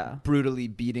Yeah. brutally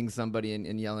beating somebody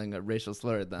and yelling a racial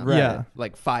slur at them. Right. Yeah.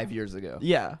 Like 5 years ago.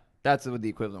 Yeah. That's what the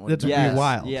equivalent would That's be. would be Yes.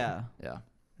 wild. Yeah. Yeah.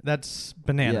 That's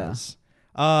bananas.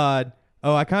 I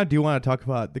kind of do want to talk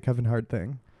about the Kevin Hart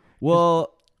thing.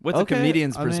 Well, What's okay. a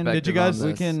comedian's I mean, perspective? did you guys- on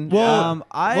we this? can Well,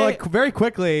 I very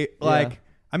quickly, Yeah.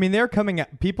 I mean, they're coming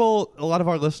at people. A lot of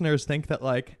our listeners think that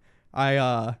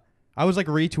I was like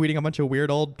retweeting a bunch of weird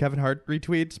old Kevin Hart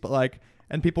retweets, but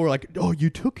and people were like, "Oh, you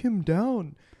took him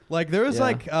down." Like there was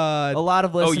Yeah. a lot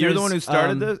of listeners. Oh, you're the one who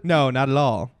started this? no, not at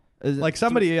all. Is it- Like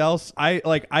somebody else,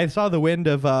 I saw the wind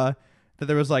of that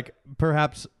there was like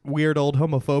perhaps weird old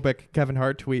homophobic Kevin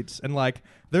Hart tweets, and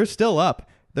they're still up.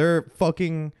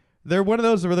 They're one of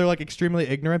those where they're like extremely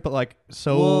ignorant, but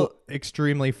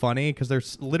extremely funny because they're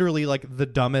literally like the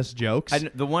dumbest jokes.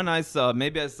 The one I saw,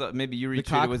 maybe you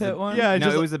retweeted, was cockpit one? Yeah,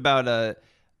 it was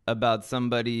about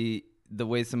somebody, the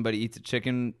way somebody eats a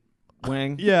chicken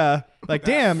wing. Yeah,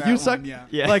 damn, that you one, suck. yeah.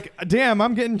 Yeah. Damn,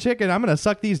 I'm getting chicken. I'm gonna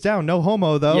suck these down. No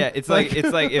homo though. Yeah, it's like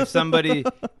if somebody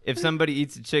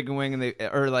eats a chicken wing and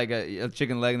or like a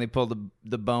chicken leg and they pull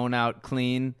the bone out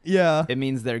clean, yeah. it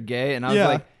means they're gay. And I was Yeah.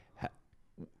 like,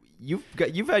 you've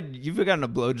gotten a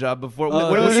blowjob before.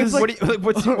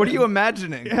 What are you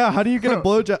imagining? Yeah, how do you get a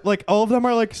blowjob? Like all of them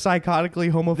are like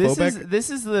psychotically homophobic. This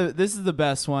is the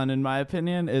best one in my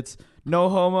opinion. It's no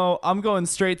homo. I'm going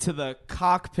straight to the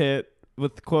cockpit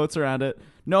with quotes around it.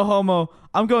 No homo.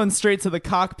 I'm going straight to the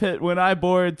cockpit when I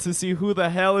board to see who the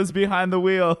hell is behind the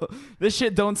wheel. This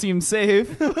shit don't seem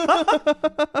safe.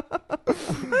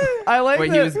 I like.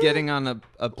 Wait, he was getting on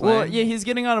a plane. Well, yeah, he's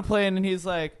getting on a plane and he's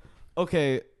like,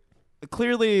 okay,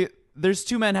 clearly there's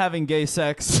two men having gay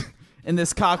sex in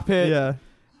this cockpit. Yeah.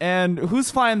 And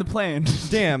who's flying the plane?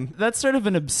 Damn. That's sort of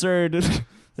an absurd.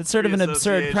 That's sort of an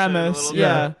absurd premise.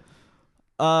 Yeah.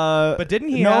 But didn't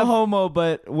he no have... homo,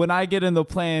 but when I get in the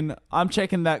plane, I'm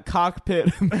checking that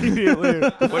cockpit immediately.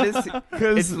 What is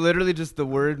it's literally just the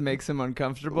word makes him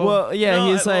uncomfortable. Well, yeah,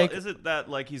 he's like... Is it that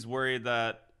like he's worried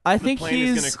that the plane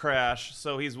is going to crash,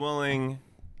 so he's willing,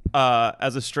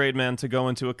 as a straight man, to go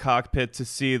into a cockpit to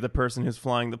see the person who's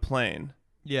flying the plane?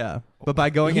 Yeah, but by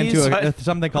going into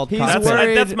something called cockpit.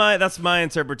 That's my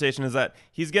interpretation, is that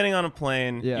he's getting on a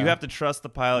plane. Yeah. You have to trust the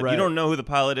pilot. Right. You don't know who the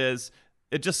pilot is.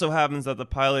 It just so happens that the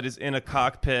pilot is in a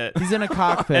cockpit. He's in a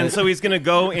cockpit. And so he's going to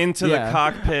go into the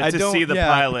cockpit to see the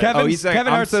pilot. He's like,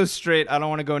 I'm so straight, I don't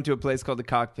want to go into a place called the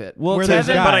cockpit. Well, but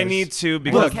I need to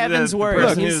because Kevin's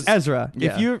worried. Look, Ezra,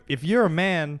 if you're a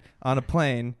man on a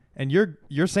plane and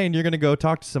you're saying you're going to go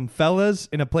talk to some fellas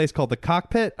in a place called the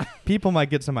cockpit, people might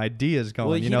get some ideas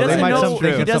going. Well, they might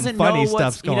think some funny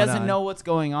stuff's going on. He doesn't know what's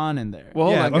going on in there.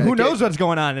 Well, who knows what's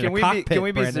going on in a cockpit? Can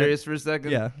we be serious for a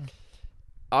second? Yeah.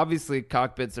 Obviously,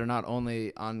 cockpits are not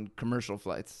only on commercial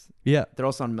flights. Yeah, they're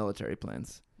also on military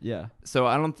planes. Yeah. So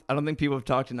I don't think people have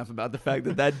talked enough about the fact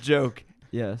that joke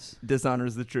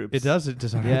dishonors the troops. It does. It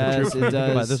dishonors the troops. Yes, it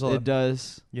does. It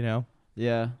does. You know.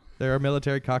 Yeah. There are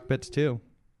military cockpits too.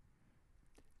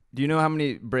 Do you know how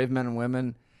many brave men and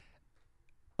women?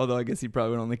 Although I guess he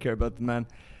probably would only care about the men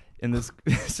in this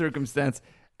circumstance.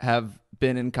 Have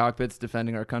been in cockpits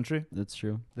defending our country. That's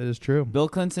true. That is true. Bill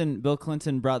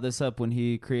Clinton brought this up when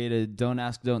he created Don't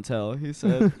Ask, Don't Tell. He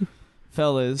said,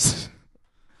 fellas,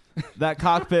 that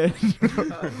cockpit.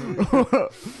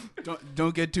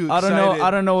 don't get too excited.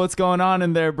 I don't know what's going on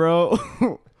in there,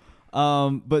 bro.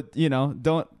 But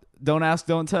don't ask,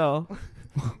 don't tell.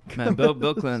 Man, Bill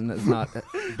Clinton is not.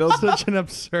 Bill's such an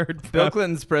absurd. Bill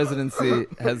Clinton's presidency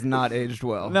has not aged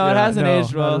well. No, it hasn't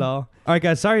aged well. Not at all. All right,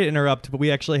 guys. Sorry to interrupt, but we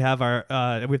actually have our. We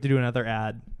have to do another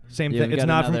ad. Same thing. It's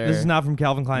not. This is not from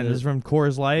Calvin Klein. This is from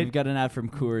Coors Light. We've got an ad from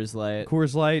Coors Light.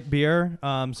 Coors Light beer.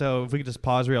 So if we could just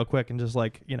pause real quick and just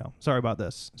sorry about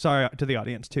this. Sorry to the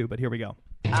audience too, but here we go.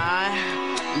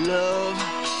 I love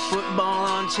football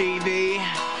on TV.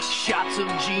 Shots of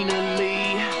Gina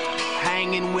Lee.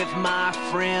 Hanging with my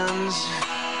friends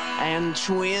and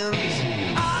twins.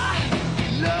 I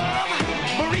love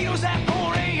burritos at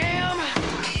 4 a.m.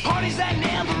 Parties that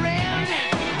never end.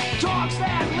 Dogs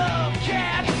that love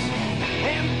cats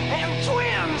and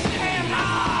twins. And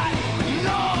I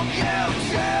love you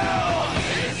too.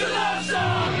 It's a love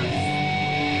song.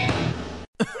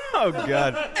 Oh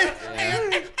God.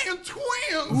 And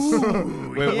twins.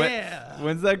 Ooh, wait,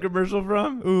 when's that commercial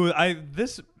from? Ooh,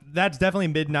 that's definitely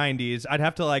mid '90s. I'd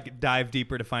have to dive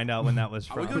deeper to find out when that was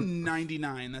from. I would go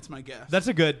 99. That's my guess. That's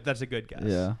a good guess.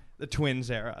 Yeah, the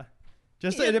Twins era.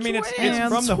 It's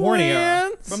from the horny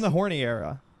era. From the horny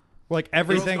era. Like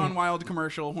everything. Girls Gone Wild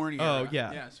commercial horny era. Oh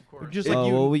yeah. Yes, of course. Just they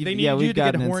needed you to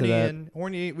get horny and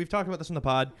horny. We've talked about this in the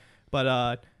pod,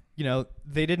 but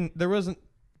there wasn't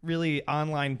really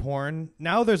online porn.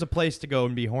 Now there's a place to go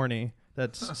and be horny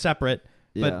that's separate.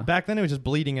 But back then it was just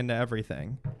bleeding into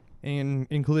everything.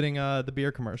 Including the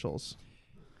beer commercials.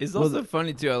 It's also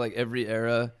funny too how every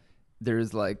era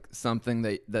there's something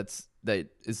that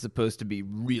is supposed to be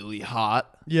really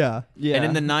hot. Yeah. And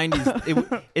in the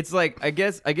 90s it's I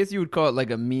guess you would call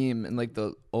it a meme in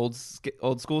the old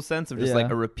school sense of just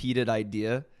a repeated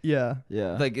idea. Yeah.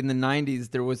 Yeah. In the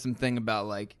 90s there was something about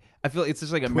I feel it's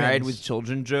just a Married with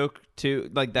Children joke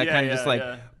too. That kind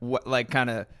of what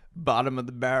kind of bottom of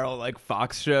the barrel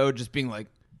Fox show just being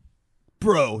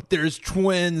bro, there's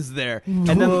twins there. And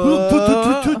then twins.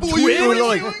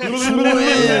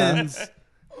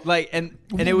 And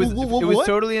it was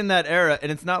totally in that era.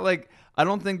 And it's not I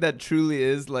don't think that truly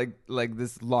is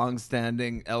this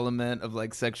long-standing element of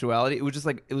sexuality. It was just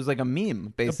it was a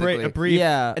meme basically. A brief.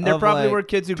 Yeah. And there probably were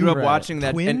kids who grew up watching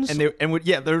that twins? and they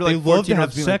love to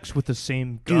have sex with the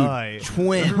same guy. Dude,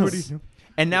 twins.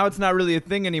 And now it's not really a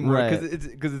thing anymore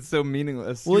because it's so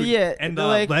meaningless. Well, dude. yeah, and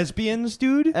lesbians,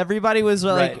 dude. Everybody was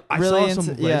really I saw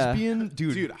some lesbian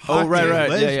dude. Oh, right,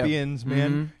 lesbians,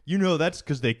 man. Mm-hmm. You know that's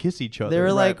because they kiss each other. They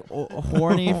were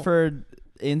horny for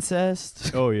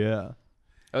incest. Oh yeah.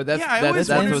 Oh, that's I always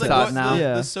that's wondered what's like, hot what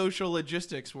now. the social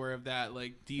logistics were of that.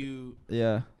 Like, do you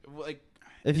like?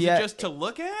 If is you it just to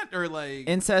look at or like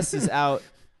incest is out.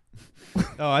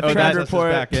 Oh, I think Trend that's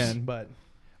report. back in, but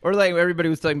Or like everybody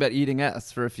was talking about eating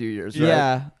ass for a few years, right?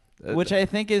 Yeah, which I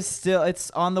think is still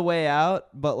it's on the way out,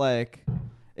 but like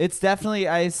it's definitely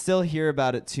I still hear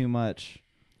about it too much.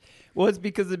 Well, it's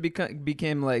because it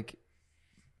became like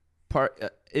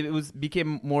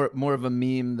became more of a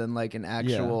meme than like an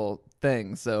actual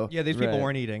thing. So yeah, these people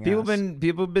weren't eating. People ass.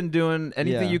 have been doing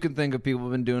anything you can think of. People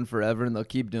have been doing forever, and they'll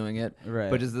keep doing it. Right.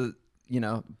 But is the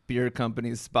beer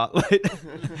companies spotlight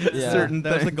certain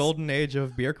That was the things. golden age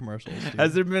of beer commercials. Dude.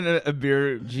 Has there been a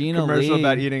beer Gina commercial Lee.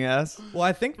 about eating ass? Well,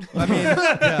 I mean,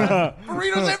 yeah.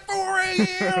 burritos at 4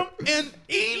 a.m. and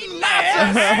eating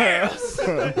ass.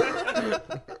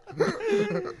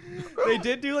 They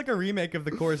did do like a remake of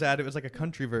the Coors ad. It was like a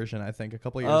country version, I think, a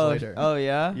couple years later. Oh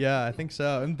yeah. Yeah, I think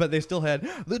so. But they still had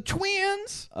the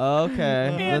twins.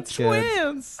 Okay, that's good.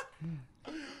 Twins.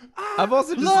 I've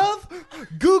also just Love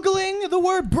Googling the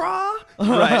word bra.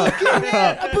 right.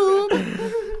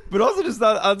 But also just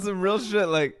on some real shit.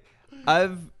 Like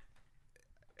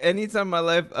anytime in my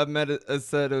life I've met a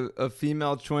set of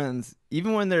female twins,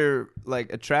 even when they're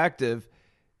like attractive,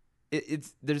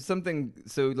 there's something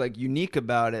so like unique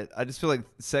about it. I just feel like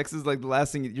sex is like the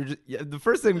last thing the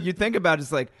first thing you think about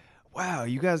is like, wow,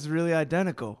 you guys are really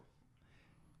identical.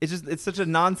 It's such a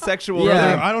non-sexual thing.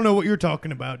 I don't know what you're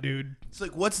talking about, dude. It's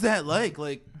like, what's that like?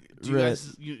 Like, do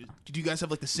you guys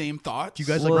have like the same thoughts? Do you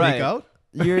guys like Right. make out?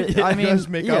 I You mean, guys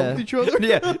make out with each other?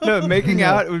 Yeah, no, making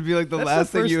out would be like the That's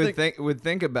last the thing you first would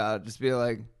think about. Just be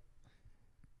like,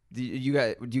 do you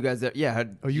guys yeah?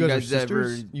 Oh, you guys are ever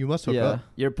sisters? You must hook Yeah. up.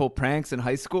 you ever pull pranks in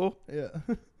high school? Yeah.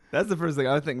 That's the first thing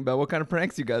I was thinking about. What kind of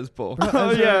pranks you guys pull?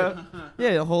 Oh yeah,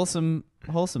 yeah. Wholesome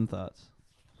thoughts.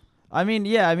 I mean,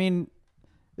 yeah. I mean,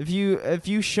 if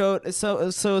you showed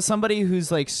so somebody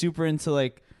who's like super into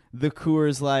like the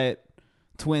Coors Light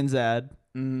Twins ad,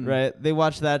 right? They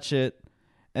watch that shit,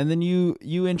 and then you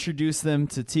introduce them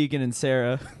to Tegan and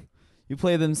Sarah. You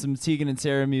play them some Tegan and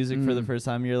Sarah music for the first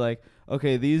time. You're like,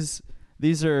 okay, these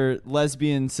are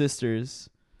lesbian sisters,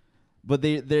 but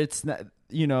they're it's not.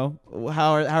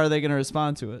 How are they gonna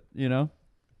respond to it?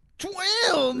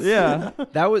 Twins. Yeah,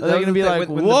 that was they're gonna be like,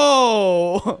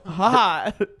 whoa,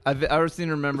 hot. I've ever seen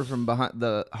to remember from behind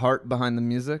the Heart behind the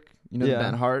music. You know the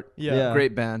band Heart? Yeah.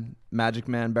 Great band, Magic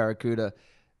Man, Barracuda.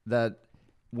 That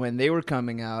when they were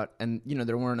coming out, and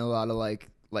there weren't a lot of like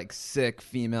sick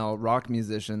female rock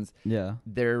musicians. Yeah,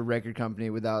 their record company,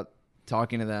 without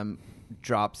talking to them,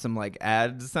 dropped some like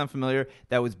ad. Does it sound familiar?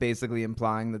 That was basically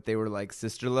implying that they were like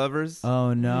sister lovers.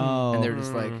 Oh no. And they were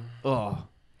just like, oh.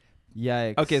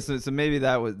 Yikes. Okay, so maybe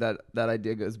that was that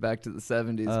idea goes back to the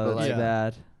 70s. Oh, but like, that's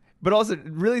bad. but also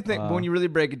really think Wow. when you really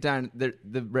break it down, the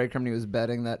record company was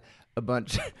betting that a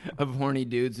bunch of horny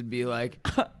dudes would be like,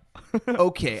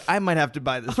 okay, I might have to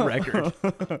buy this record.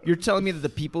 You're telling me that the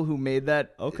people who made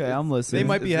that, Okay, I'm listening. They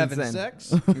might be It's having insane.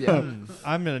 sex. yeah.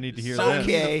 I'm gonna need to hear Sign that.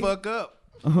 me the fuck up.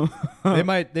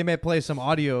 They might play some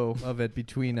audio of it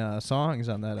between songs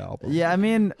on that album. Yeah, I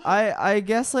mean, I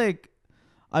guess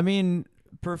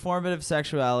performative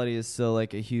sexuality is still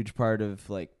like a huge part of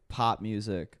like pop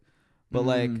music, but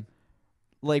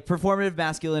like performative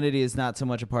masculinity is not so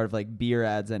much a part of like beer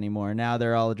ads anymore. Now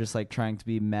they're all just like trying to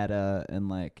be meta and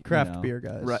like Craft beer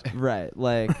guys. right?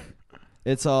 Like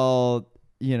it's all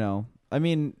I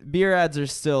mean, beer ads are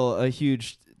still a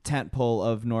huge tentpole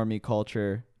of normie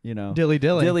culture. Dilly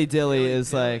Dilly. Dilly Dilly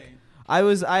is like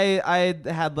I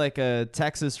had like a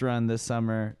Texas run this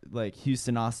summer, like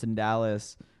Houston, Austin,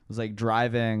 Dallas. Was like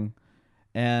driving,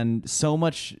 and so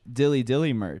much Dilly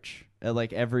Dilly merch at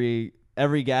like every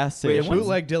gas station.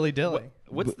 Bootleg Dilly Dilly.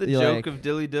 What's the You joke like- of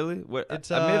Dilly Dilly? What,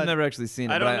 It's, I may have never actually seen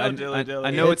it. I don't but know Dilly Dilly.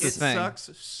 I know it's a It thing.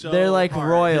 sucks so They're like hard.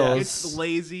 royals. It's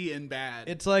lazy and bad.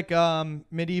 It's like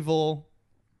medieval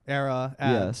era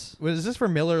ads. Yes. Is this for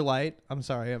Miller Lite? I'm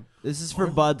sorry. This is for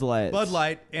Bud Light. Bud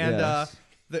Light. And Yes.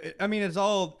 it's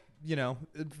all,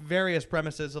 various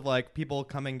premises of like people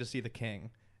coming to see the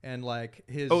king. And like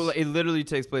his It literally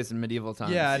takes place in medieval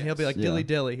times. yeah, and he'll be like Yeah. Dilly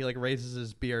Dilly. He like raises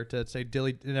his beer to say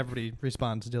Dilly, and everybody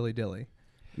responds Dilly Dilly.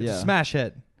 It's Yeah. a smash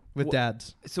hit with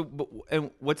dads. So,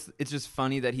 and it's just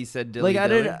funny that he said Dilly Like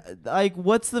Dilly.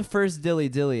 what's the first Dilly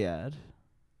Dilly ad?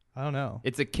 I don't know.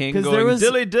 It's a king 'Cause going there was-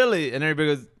 Dilly Dilly, and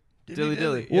everybody goes Dilly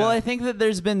Dilly. Yeah. Well, I think that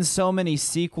there's been so many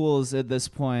sequels at this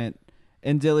point,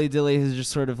 and Dilly Dilly has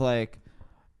just sort of like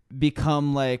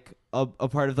become like a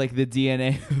part of like the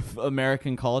DNA of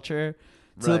American culture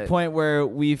to the Right. point where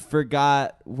we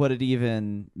forgot what it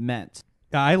even meant.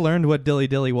 I learned what Dilly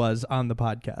Dilly was on the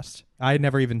podcast. I had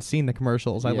never even seen the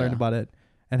commercials. I learned about it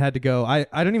and had to go. I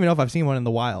don't even know if I've seen one in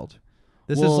the wild.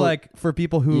 This is like for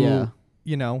people who,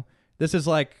 you know, this is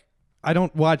like, I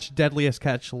don't watch Deadliest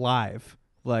Catch live,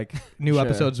 like new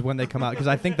episodes when they come out, because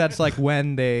I think that's like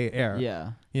when they air.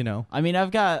 Yeah. You know, I mean,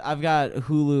 I've got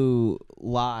Hulu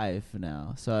Live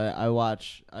now, so I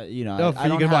watch. You know, I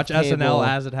don't you can watch cable. SNL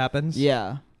as it happens.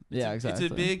 Yeah, yeah, exactly.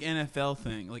 It's a big NFL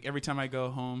thing. Like every time I go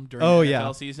home during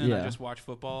NFL season, I just watch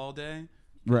football all day.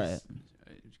 Right.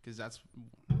 Because that's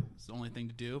the only thing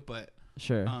to do. But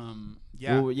sure.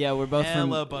 Yeah. Well, we're both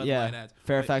from Bud Light ads.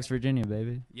 Fairfax, Virginia,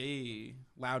 baby. Yay.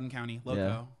 Loudon County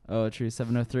logo. Yeah. Oh, true.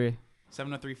 703.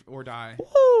 703 or die.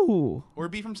 Woo! Or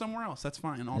be from somewhere else. That's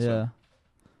fine. Also.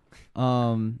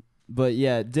 Yeah. But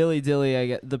yeah, Dilly Dilly. I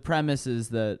get the premise is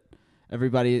that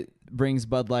everybody brings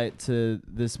Bud Light to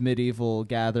this medieval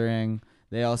gathering.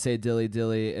 They all say Dilly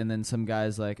Dilly, and then some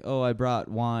guy's like, "Oh, I brought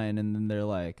wine," and then they're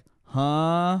like,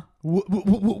 "Huh?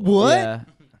 What?" Yeah.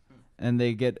 And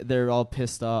they're all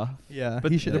pissed off. Yeah,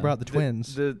 but he should have brought the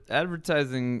twins. The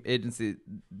advertising agency,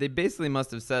 they basically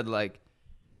must have said like,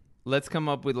 let's come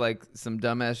up with like some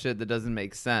dumbass shit that doesn't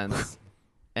make sense,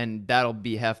 and that'll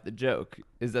be half the joke.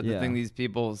 Is that the thing these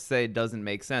people say doesn't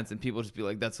make sense, and people just be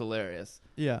like, that's hilarious.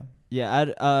 Yeah.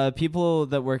 Yeah. People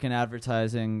that work in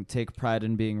advertising take pride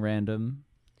in being random.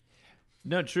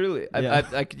 No, truly. Yeah.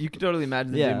 You could totally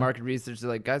imagine doing market research. They're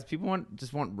like, guys, people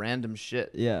just want random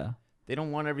shit. Yeah. They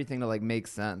don't want everything to like make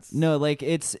sense. No, like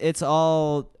it's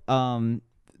all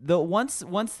once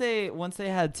they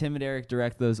had Tim and Eric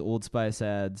direct those Old Spice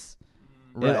ads,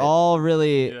 it all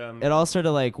sort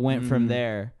of like went from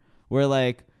there. Where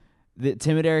like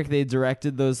Tim and Eric, they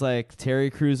directed those like Terry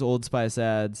Crews Old Spice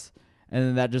ads, and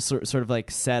then that just sort of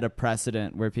like set a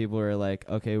precedent where people were like,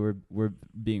 okay, we're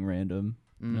being random.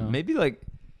 Maybe like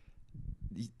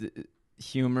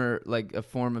humor, like a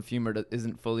form of humor that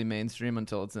isn't fully mainstream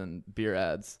until it's in beer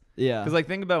ads. Yeah. Because like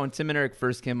think about when Tim and Eric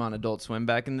first came on Adult Swim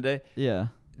back in the day. Yeah.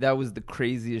 That was the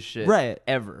craziest shit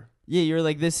ever. Yeah, you're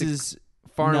like, this is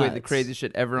far and nuts. away the craziest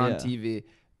shit ever on TV.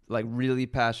 Like really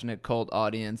passionate cult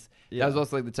audience. That was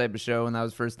also like the type of show when that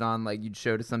was first on, like you'd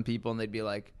show to some people and they'd be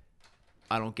like,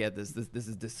 I don't get this. This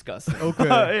is disgusting. Okay.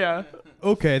 Yeah.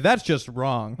 Okay, that's just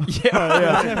wrong.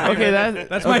 Yeah. Okay,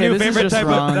 that's my new favorite type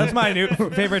wrong. That's my new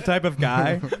favorite type of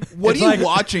guy. What are you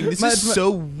watching? This is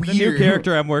so weird. The new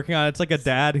character I'm working on, it's like a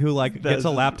dad who like gets a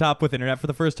laptop with internet for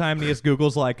the first time and he just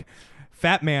Googles like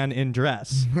fat man in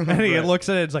dress. And he looks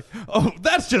at it and it's like, "Oh,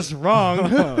 that's just wrong."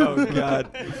 Oh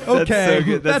god. Okay,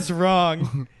 so that's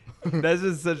wrong. That's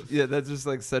just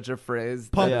like such a phrase.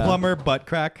 Plumber butt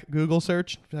crack Google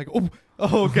search. Like, "Oh,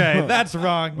 okay, that's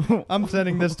wrong. I'm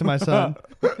sending this to my son."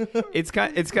 It's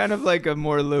kind of like a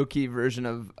more low key version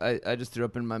of I just threw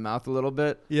up in my mouth a little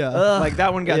bit. Yeah. Like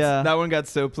that one got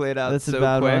so played out that's so a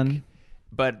bad quick. One.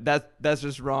 But that's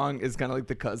just wrong is kind of like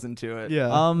the cousin to it.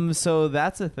 Yeah. So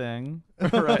that's a thing.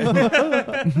 Right.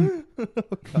 Oh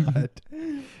god.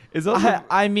 It's also,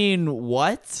 I mean,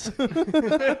 what?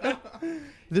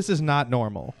 This is not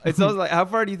normal. It's also like, how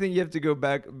far do you think you have to go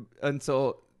back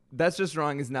until that's just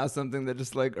wrong is now something that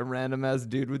just like a random ass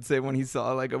dude would say when he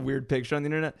saw like a weird picture on the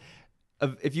internet?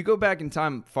 If you go back in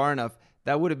time far enough,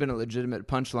 that would have been a legitimate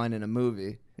punchline in a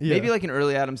movie. Yeah. Maybe like an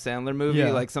early Adam Sandler movie,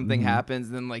 like something happens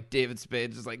and then like David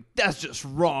Spade is like, that's just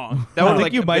wrong. That would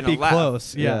like you might be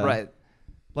close. Yeah. Right.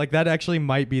 Like that actually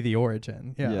might be the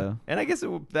origin. Yeah. And I guess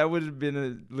that would have been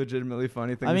a legitimately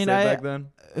funny thing to say back then.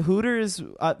 Hooters,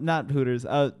 not Hooters.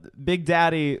 Big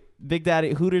Daddy.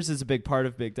 Hooters is a big part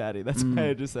of Big Daddy. That's why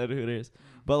I just said Hooters.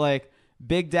 But like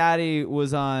Big Daddy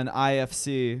was on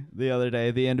IFC the other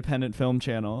day, the Independent Film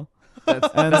Channel.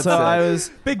 That's so I was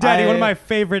Big Daddy, one of my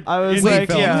favorite. I was indie like,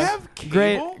 films. yeah, you have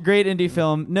cable? great indie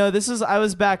film. No, I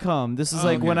was back home. This is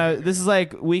this is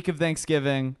like week of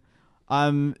Thanksgiving.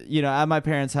 I'm, at my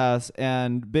parents' house,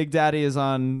 and Big Daddy is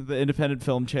on the Independent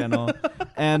Film Channel,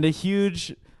 and a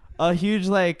huge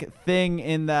like thing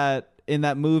in that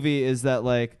movie is that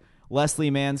like Leslie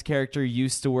Mann's character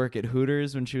used to work at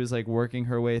Hooters when she was like working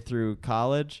her way through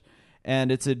college, and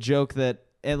it's a joke that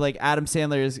like Adam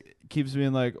Sandler keeps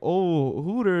being like, "Oh,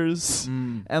 Hooters,"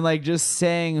 and like just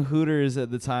saying Hooters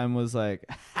at the time was like.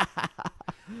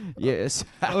 Yes.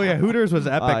 Oh yeah, Hooters was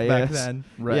epic back then.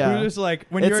 Right. Yeah. Hooters, like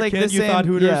when you were a kid, you thought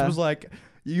Hooters was like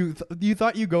you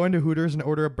thought you go into Hooters and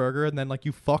order a burger and then like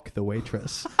you fuck the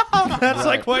waitress. That's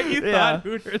like what you thought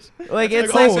Hooters. Like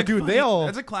it's like, like, dude,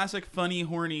 that's a classic funny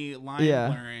horny line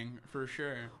blurring for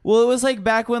sure. Well, it was like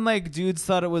back when like dudes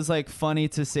thought it was like funny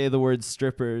to say the word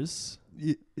strippers.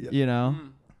 You know.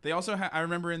 They also I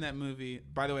remember in that movie.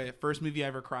 By the way, the first movie I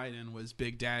ever cried in was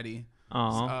Big Daddy.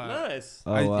 Nice.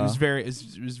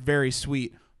 It was very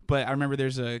sweet. But I remember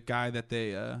there's a guy that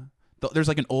there's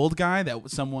like an old guy that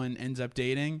someone ends up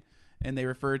dating, and they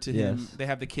refer to him. They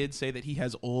have the kids say that he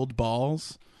has old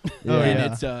balls.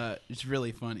 And it's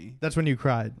really funny. That's when you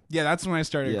cried. Yeah, that's when I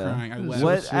started crying. I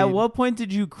wept. At what point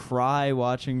did you cry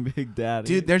watching Big Daddy?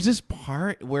 Dude, there's this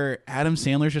part where Adam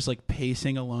Sandler's just like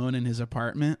pacing alone in his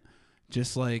apartment,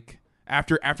 just like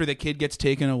after the kid gets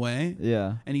taken away.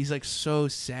 Yeah. And he's like so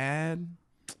sad.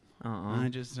 I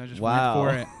just went wow. for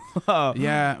it.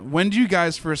 Yeah. When did you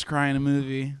guys first cry in a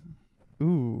movie?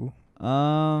 Ooh.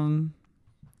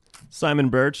 Simon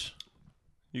Birch.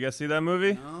 You guys see that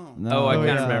movie? No. I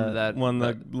can't remember that. When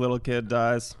the little kid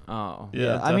dies. Oh.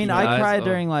 Yeah. I mean, I cried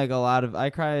during like a lot of. I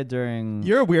cried during.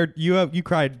 You're weird. You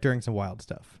cried during some wild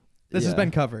stuff. This has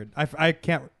been covered. I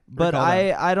can't. But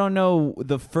I don't know.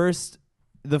 The first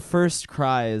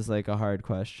cry is like a hard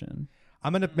question.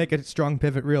 I'm gonna make a strong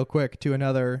pivot real quick to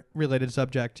another related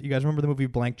subject. You guys remember the movie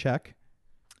Blank Check?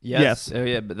 Yes. Oh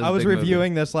yeah. But I was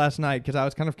reviewing this last night because I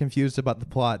was kind of confused about the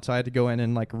plot, so I had to go in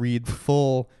and like read the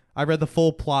full. I read the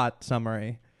full plot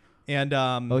summary, and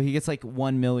he gets like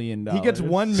 $1 million. He gets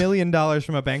 $1 million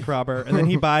from a bank robber, and then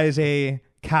he buys a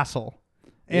castle,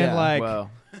 and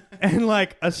and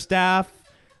like a staff.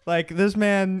 Like this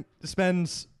man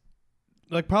spends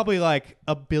like probably like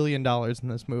 $1 billion in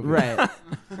this movie. Right.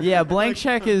 Yeah. Blank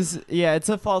Check is it's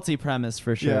a faulty premise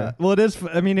for sure. Yeah. Well, it is.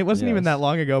 I mean, it wasn't even that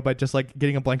long ago, but just like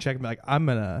getting a blank check and be like, I'm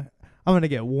gonna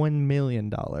get $1 million.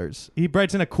 He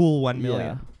writes in a cool $1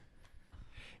 million.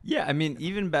 Yeah, I mean,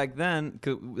 even back then,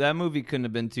 that movie couldn't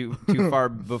have been too far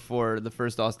before the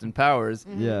first Austin Powers.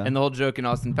 Yeah. And the whole joke in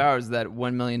Austin Powers is that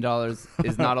 $1 million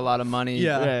is not a lot of money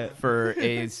for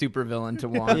a supervillain to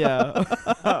want.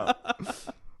 Yeah.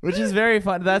 Which is very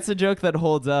fun. That's a joke that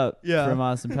holds up from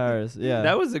Austin Powers. Yeah.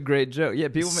 That was a great joke. Yeah,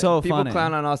 people funny.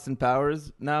 clown on Austin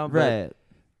Powers now.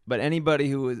 But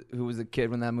anybody who was a kid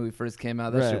when that movie first came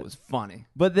out, that shit was funny.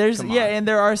 But there's and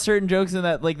there are certain jokes in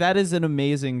that, like that is an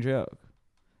amazing joke.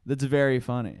 That's very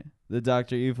funny. The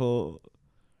Dr. Evil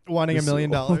wanting $1 million.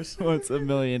 What's $1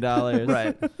 million?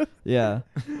 Right. Yeah.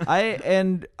 By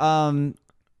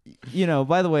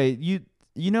the way, you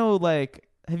know, like,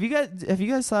 have you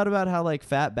guys thought about how like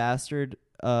Fat Bastard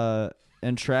and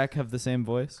Shrek have the same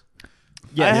voice?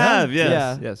 Yeah, I have. Yes.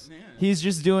 Yeah. Yes. He's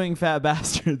just doing Fat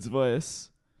Bastard's voice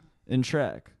in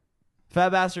Shrek. Fat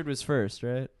Bastard was first,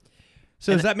 right?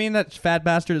 So does that mean that Fat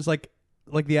Bastard is like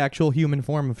the actual human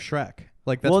form of Shrek?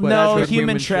 Like that's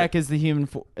Human Shrek is the human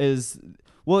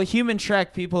Human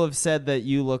Shrek. People have said that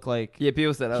you look like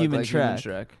people said Human Shrek, Human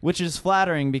Shrek, which is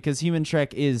flattering because Human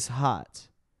Shrek is hot.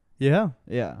 Yeah.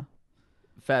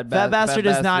 Fat Bastard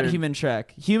is not Human Shrek.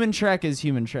 Human Shrek is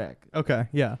Human Shrek. Okay.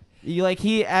 Yeah.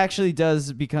 He actually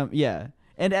does become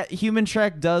and Human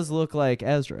Shrek does look like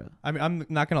Ezra. I mean, I'm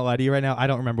not gonna lie to you right now. I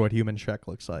don't remember what Human Shrek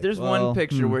looks like. There's one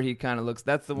picture where he kind of looks.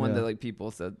 That's the one that like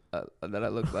people said that I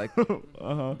look like.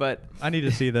 But I need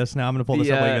to see this now. I'm gonna pull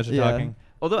this up while you guys are talking.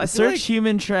 Although I search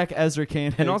Human Shrek Ezra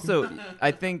Koenig. And also,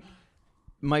 I think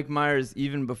Mike Myers,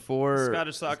 even before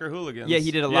Scottish Soccer Hooligans. Yeah, he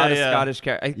did a lot of Scottish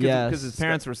characters. Because his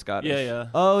parents were Scottish. Yeah.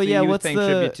 Oh, so yeah. What's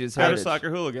the Scottish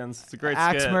Soccer Hooligans? It's a great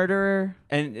axe skit. murderer.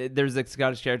 And there's a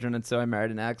Scottish character in it. So I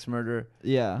married an axe murderer.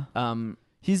 Yeah.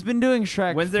 He's been doing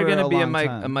Shrek. When's there gonna be a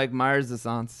Mike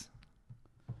Myers-assance?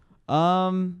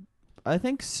 I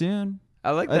think soon. I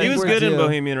like that. He was good in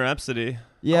Bohemian Rhapsody.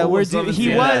 Yeah,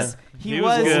 He was. He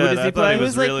was good. I thought he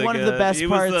was like really one good. of the best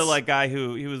parts. He was the guy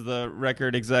he was the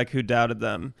record exec who doubted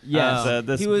them. Yeah,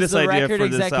 this he was this the idea record for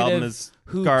this executive album is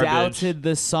who garbage. doubted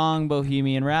the song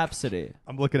Bohemian Rhapsody.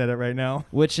 I'm looking at it right now.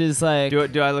 Which is like,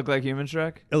 do I look like Human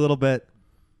Shrek? A little bit.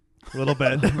 They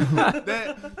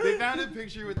found a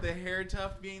picture with the hair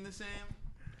tuft being the same.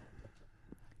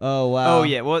 Oh wow. Oh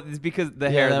yeah. Well, it's because the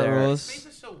hair there. His face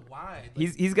is so wide.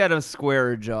 He's got a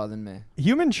squarer jaw than me.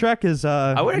 Human Shrek is.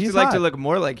 I would actually like to look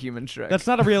more like Human Shrek. That's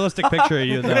not a realistic picture of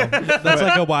you though. That's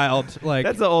like a wild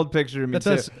That's an old picture of me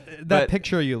too. That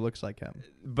picture of you looks like him.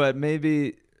 But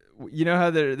maybe. You know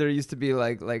how there used to be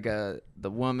like the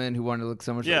woman who wanted to look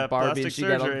so much like Barbie and she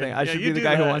got all the thing. I should be the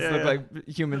guy who wants to look like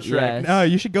Human Shrek. Yes. No,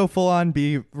 you should go full on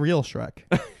be real Shrek.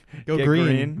 Go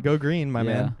green. Go green, my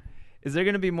man. Is there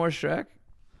gonna be more Shrek?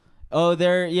 Oh,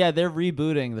 they're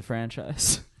rebooting the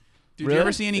franchise. Did you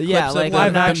ever see any clips of like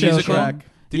live action musical? Shrek?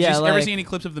 Did you ever see any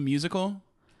clips of the musical?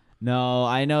 No,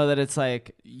 I know that it's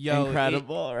like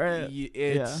incredible, right?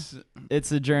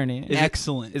 It's a journey.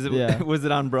 Excellent. Is it? Was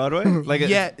it on Broadway?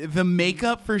 The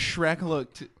makeup for Shrek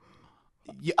looked.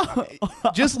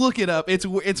 Just look it up. It's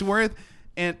worth.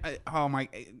 And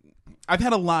I've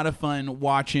had a lot of fun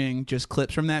watching just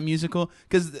clips from that musical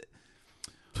because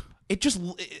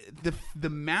the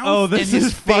mouth Oh, this and his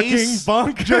is fucking face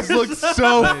bunk. just looks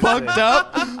so fucked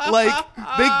up. Like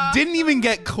they didn't even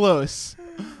get close.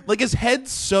 Like his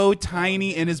head's so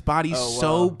tiny and his body's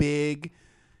so big.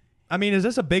 I mean, is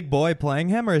this a big boy playing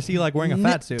him, or is he like wearing a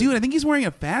fat suit? Dude, I think he's wearing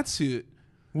a fat suit.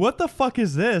 What the fuck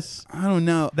is this? I don't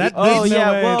know. That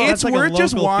it's like worth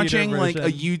just local watching theater like a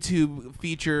version. YouTube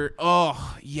feature.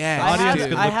 Oh yeah,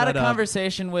 I had a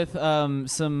conversation with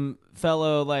some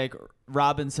fellow like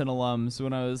Robinson alums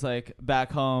when I was like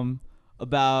back home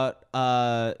about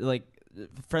like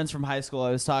friends from high school.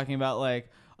 I was talking about like,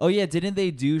 oh yeah, didn't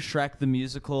they do Shrek the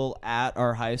musical at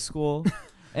our high school?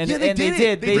 And yeah, they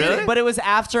did. They did, but it was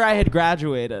after I had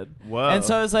graduated. Whoa. And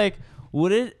so I was like,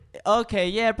 would it? Okay,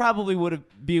 yeah, it probably would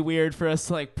be weird for us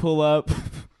to like pull up,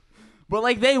 but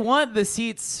like they want the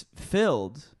seats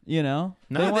filled, you know?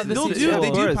 No, they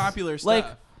do popular stuff. Like,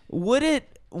 would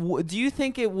it? Do you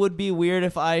think it would be weird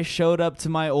if I showed up to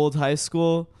my old high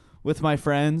school with my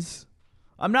friends?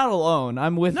 I'm not alone.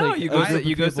 I'm with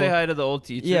you go say hi to the old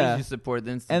teachers. Yeah. You support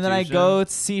the institution, and then I go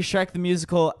to see Shrek the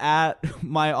musical at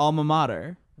my alma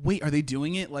mater. Wait, are they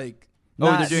doing it like?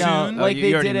 They're doing soon? like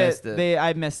you they did missed it.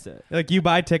 I missed it. Like you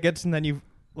buy tickets and then you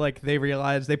like they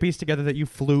realize they piece together that you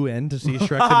flew in to see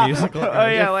Shrek the musical. Oh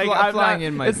yeah, like I'm flying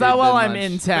in. It's not while I'm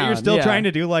in town. But you're still yeah. trying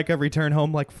to do like a return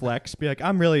home like flex. Be like,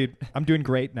 I'm doing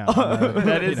great now.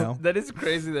 That is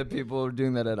crazy that people are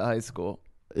doing that at a high school.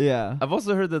 Yeah. I've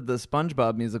also heard that the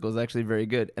SpongeBob musical is actually very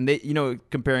good, and they,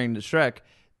 comparing to Shrek,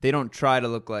 they don't try to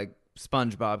look like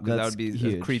SpongeBob because that would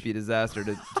be a creepy disaster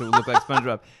to look like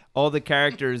SpongeBob. All the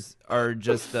characters are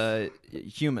just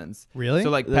humans. Really? So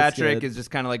like That's Patrick good. is just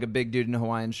kind of like a big dude in a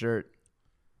Hawaiian shirt.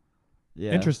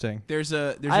 Yeah. Interesting.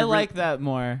 I like that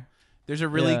more. There's a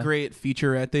really great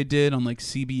featurette they did on like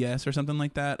CBS or something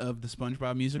like that of the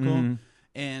SpongeBob musical,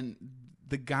 and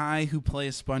the guy who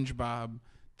plays SpongeBob,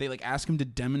 they like ask him to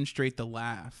demonstrate the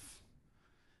laugh,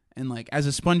 and like as a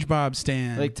SpongeBob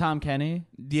stan, Like Tom Kenny?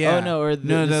 yeah, Oh no, or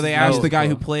no, they asked the guy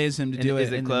who plays him to do is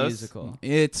it. it in close? the musical.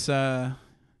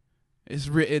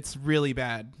 It's really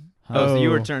bad. Oh, so you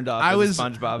were turned off. I as was- a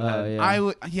SpongeBob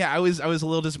head. Yeah. I was a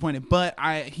little disappointed, but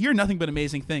I hear nothing but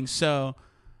amazing things. So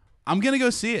I'm gonna go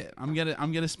see it. I'm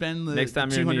gonna spend the Next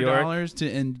time you're in New York. $200 to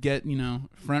and get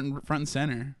front and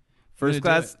center. First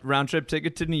class round trip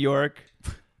ticket to New York.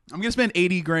 I'm gonna spend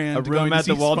 $80,000 A to room go at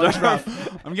see the Waldorf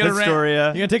SpongeBob. I'm gonna rent. Astoria.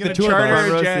 You're gonna take the Gonna tour charter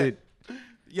bus. a jet.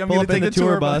 Yeah, I'm Pull gonna up in take the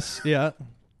tour bus. Yeah.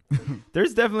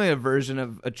 There's definitely a version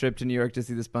of a trip to New York to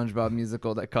see the SpongeBob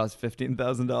musical that costs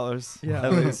 $15,000. Yeah.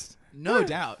 At least. No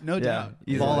doubt. No doubt.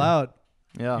 easily. Fall out.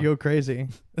 Yeah. You go crazy.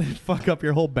 Fuck up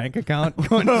your whole bank account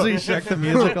going to see Shrek the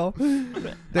musical.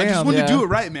 Damn. I just wanted to do it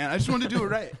right, man. I just wanted to do it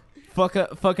right.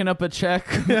 Fucking up a check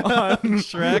on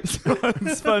Shrek, on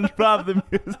SpongeBob the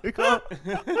musical.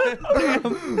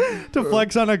 To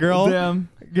flex on a girl. Damn.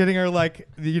 Getting her like,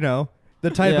 the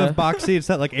type Yeah. of box seats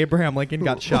that like Abraham Lincoln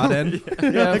got shot in.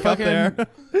 Yeah, like up there.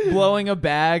 blowing a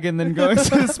bag and then going to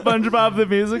SpongeBob the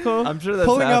musical. I'm sure that's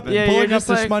Pulling up, happened. Yeah, pulling you're up just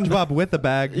to like- SpongeBob with a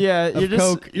bag. Yeah, of you're just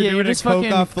Coke. You're you're doing a just Coke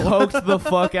fucking off the- coked the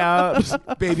fuck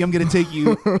out. Baby, I'm gonna take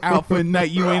you out for a night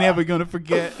you ain't ever gonna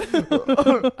forget.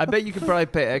 I bet you could probably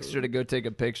pay extra to go take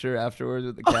a picture afterwards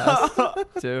with the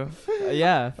cast, too.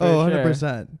 Yeah, for Oh, sure.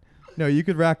 100%. No, you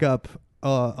could rack up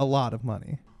a lot of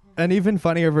money. An even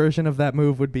funnier version of that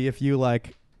move would be if you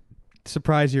like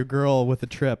surprise your girl with a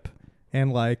trip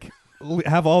and like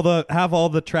have all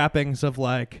the trappings of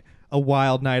like a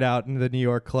wild night out in the New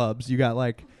York clubs. You got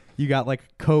like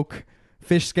Coke,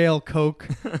 fish scale Coke.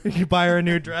 You buy her a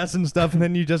new dress and stuff, and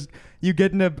then you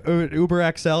get in a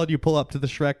Uber XL and you pull up to the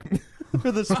Shrek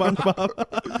for the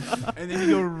SpongeBob. And then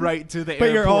you go right to the But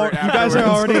airport.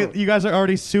 you guys are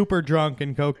already super drunk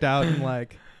and coked out and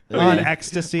like on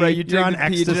ecstasy. Right, you You're on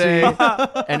take the ecstasy.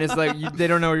 PJ, and it's like they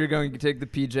don't know where you're going. You take the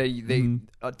PJ,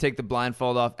 they take the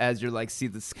blindfold off as you're like see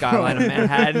the skyline of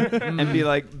Manhattan, and be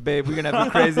like, "Babe, we're gonna have a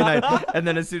crazy night." And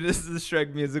then as soon as the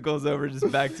Shrek musical is over,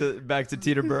 just back to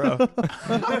Teterboro.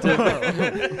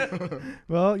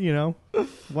 Well,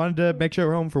 wanted to make sure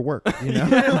we're home for work.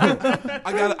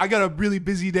 I got a really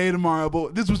busy day tomorrow,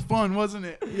 but this was fun, wasn't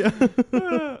it?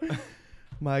 Yeah.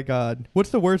 My God, what's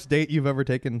the worst date you've ever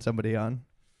taken somebody on?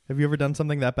 Have you ever done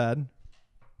something that bad?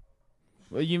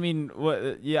 Well, you mean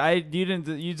what? Yeah,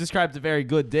 you described a very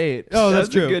good date. Oh, that's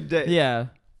true. a good day. Yeah.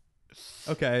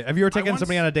 Okay. Have you ever taken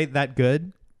somebody on a date that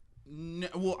good? No,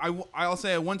 well, I'll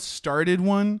say I once started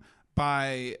one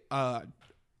by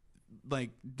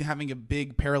like having a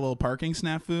big parallel parking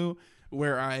snafu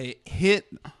where I hit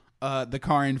the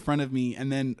car in front of me,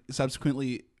 and then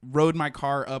subsequently rode my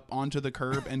car up onto the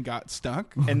curb and got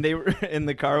stuck. And they were in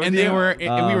the car with and you? they were,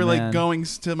 and we were man. like going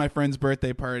to my friend's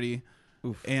birthday party.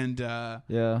 Oof. And I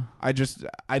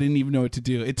didn't even know what to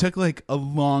do. It took like a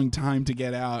long time to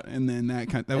get out, and then that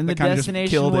kind of the just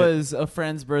destination killed was a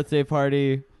friend's birthday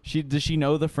party. Does she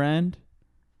know the friend?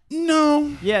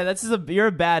 No. Yeah, you're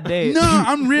a bad date. No,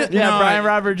 I'm really. Yeah, no, Brian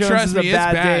Robert Jones trust is a me, bad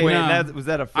it's bad. date. Wait, No. was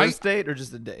that a first date or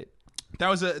just a date?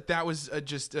 I think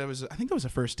that was a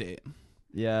first date.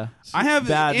 Yeah, I have.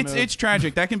 Bad It's move. it's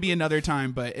tragic. That can be another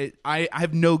time, but I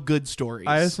have no good stories.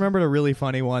 I just remembered a really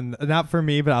funny one. Not for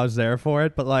me, but I was there for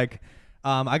it. But like,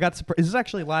 I got surprised. This is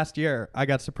actually last year. I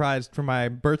got surprised for my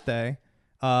birthday.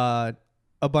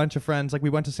 A bunch of friends, like we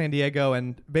went to San Diego,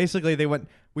 and basically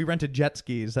we rented jet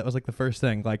skis. That was like the first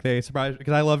thing. Like they surprised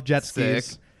because I love jet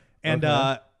skis. And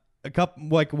a couple,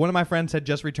 like one of my friends had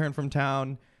just returned from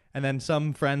town, and then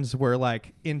some friends were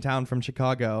like in town from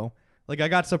Chicago. Like I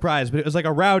got surprised, but it was like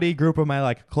a rowdy group of my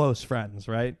like close friends,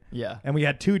 right? Yeah. And we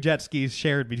had 2 jet skis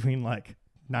shared between like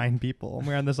 9 people, and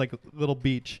we were on this like little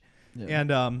beach. Yeah.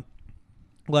 And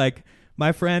like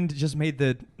my friend just made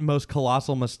the most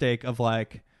colossal mistake of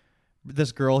like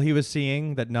this girl he was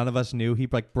seeing that none of us knew. He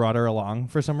like brought her along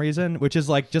for some reason, which is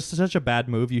like just such a bad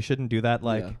move. You shouldn't do that.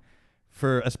 Like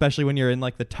for especially when you're in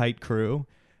like the tight crew.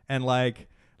 And like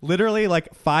literally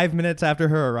like 5 minutes after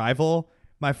her arrival,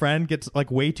 my friend gets like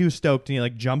way too stoked, and he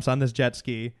like jumps on this jet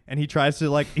ski, and he tries to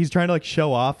like he's trying to like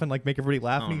show off and like make everybody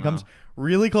laugh. And he comes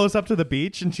really close up to the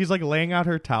beach, and she's like laying out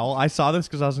her towel. I saw this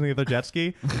because I was on the other jet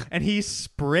ski, and he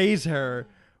sprays her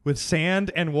with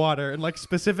sand and water, and like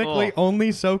specifically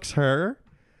only soaks her,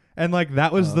 and like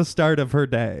that was the start of her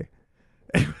day.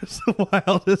 It was the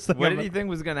wildest thing. What did you think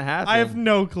was gonna happen? I have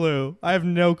no clue.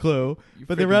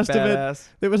 But the rest of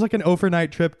it was like an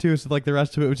overnight trip too. So like the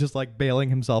rest of it was just like bailing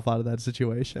himself out of that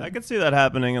situation. I could see that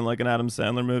happening in like an Adam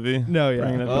Sandler movie. No, yeah.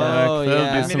 Bringing it Oh, back. yeah. That would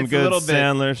I be mean, some it's a good little bit-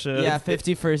 Sandler shit. Yeah,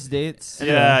 50 First Dates.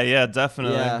 Yeah,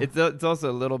 definitely. Yeah. It's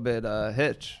also a little bit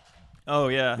Hitch. Oh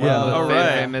yeah. Yeah. Oh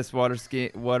right. Famous water.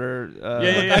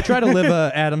 Yeah. I try to live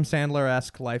a Adam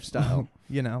Sandler-esque lifestyle,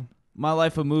 you know. My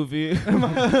Life a Movie.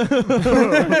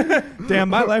 Damn,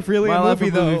 my life really My a life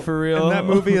movie a movie though. for real. And that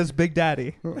movie is Big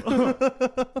Daddy.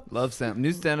 Love Sam.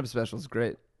 New stand-up special is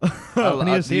great. I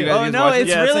need to see it. Oh no, it's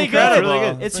Yeah, really it's good.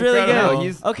 incredible. It's really incredible. good.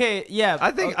 He's- Okay, yeah.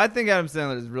 I think Adam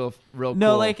Sandler is real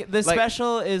No, cool. like the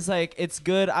special is like it's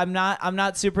good. I'm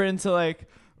not super into like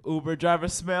Uber driver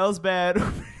smells bad.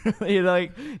 You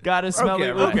like gotta smell Okay,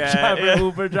 it. right. Uber Okay, driver. yeah.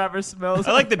 Uber driver smells.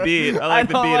 I like the beat. I like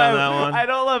the don't beat on love- that one. I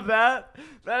don't love that.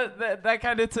 That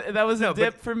kind of that was a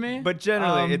dip for me. But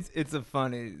generally, Um, it's a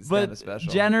funny stand-up but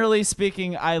special. generally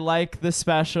speaking, I like the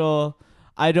special.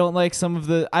 I don't like some of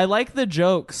the. I like the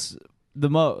jokes the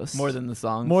most. more than the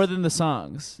songs. More than the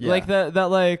songs. Yeah. Like that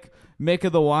like make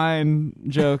of the wine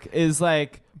joke is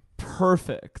like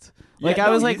perfect. Like Yeah, I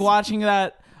no, was like he's- watching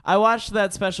that. I watched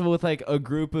that special with like a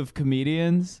group of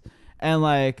comedians, and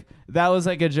like that was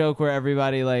like a joke where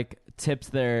everybody like tips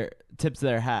their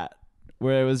hat,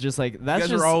 where it was just like that's guys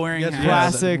just were all wearing hats.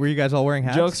 classic Were you guys all wearing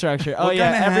hats? joke structure. Oh What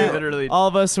yeah, kind of hat? Literally. all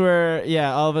of us were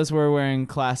wearing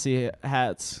classy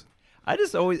hats. I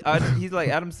just always he's like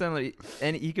Adam Sandler,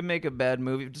 and he can make a bad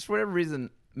movie just for whatever reason.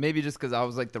 Maybe just because I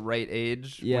was like the right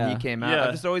age when Yeah. he came out. Yeah.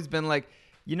 I've just always been like,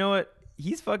 you know what?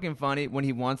 He's fucking funny. When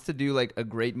he wants to do like a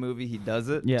great movie, he does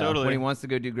it. Yeah. Totally. When he wants to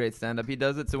go do great stand up, he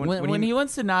does it. So When he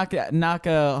wants to knock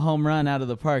a home run out of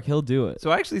the park, he'll do it.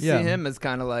 so I actually see Yeah. him as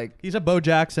kind of like He's a Bo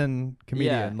Jackson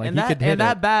comedian. Like and he that could hit and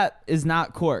that it. bat is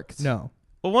not corked. No.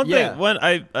 Well, one Yeah. thing,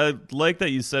 I like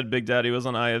that you said Big Daddy was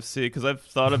on IFC because I've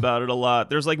thought about it a lot.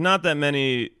 There's like not that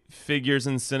many figures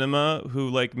in cinema who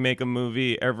like make a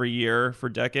movie every year for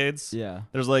decades. Yeah.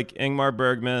 There's like Ingmar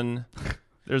Bergman,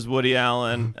 there's Woody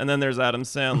Allen, and then there's Adam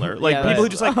Sandler. Like Yeah, people who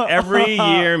right. just like every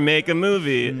year make a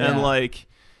movie, Yeah. and like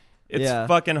it's Yeah.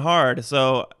 fucking hard.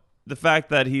 So the fact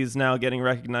that he's now getting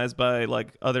recognized by like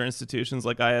other institutions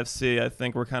like IFC, I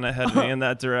think we're kind of heading in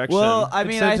that direction. Well, I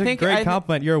mean, it's I a think great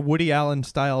compliment. You're a Woody Allen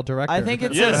style director. I think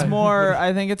it Yeah. says more.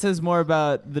 I think it says more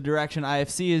about the direction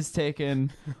IFC is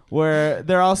taken, where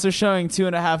they're also showing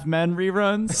 2.5 Men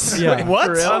reruns. Yeah.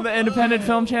 What? On the Independent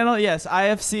Film Channel? Yes,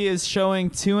 IFC is showing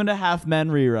 2.5 Men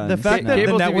reruns. the fact that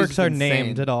Cable the TV is networks just are insane.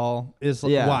 named at all is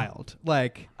Yeah. wild.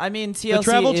 Like I mean, TLC the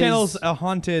Travel is, Channel's a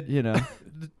haunted. you know.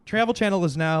 The Travel Channel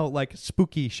is now like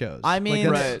spooky shows. I Like, mean,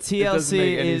 that's- Right. It doesn't TLC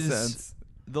make any is sense.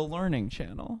 the Learning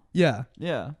Channel. yeah,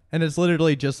 Yeah. and it's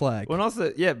literally just like when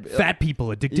also yeah fat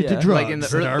people addicted Yeah. to drugs like in the,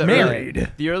 that are the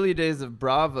married. the early days of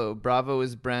Bravo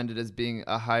is branded as being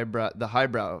the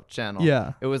highbrow channel.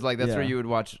 Yeah. It was like that's Yeah. where you would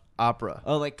watch opera.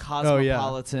 Oh, like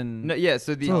Cosmopolitan. No, yeah.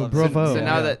 So Bravo.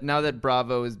 Now that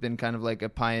Bravo has been kind of like a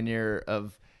pioneer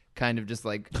of kind of just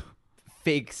like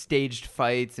fake staged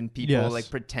fights and people like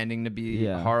pretending to be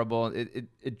horrible.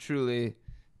 It truly.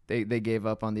 They gave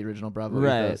up on the original Bravo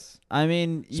ethos. I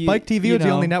mean, Spike TV was the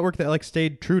only network that like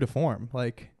stayed true to form.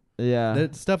 Like,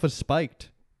 that stuff was spiked.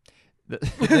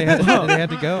 they had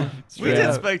to go. We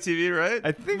did Spike TV, right?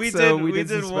 I think we so. Did, we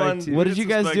did one. TV. What did you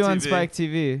guys do on Spike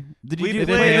TV? Did you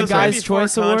play the Guys'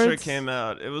 Choice Contra Awards? Came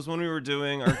out. It was when we were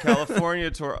doing our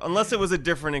California tour. Unless it was a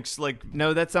different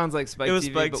No, that sounds like Spike TV. It was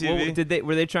Spike TV.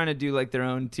 Were they trying to do like their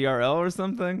own TRL or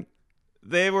something?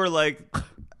 They were like,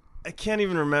 I can't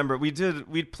even remember. We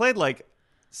played like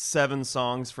 7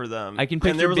 songs for them. I can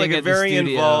picture and there was like a very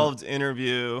involved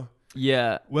interview.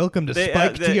 Yeah. Welcome to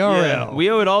Spike TRL. Yeah.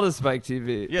 We owe it all to Spike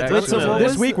TV. Yeah,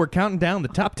 this week we're counting down the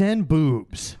top 10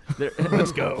 boobs.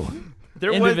 Let's go.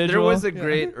 There was a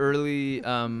great early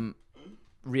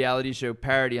reality show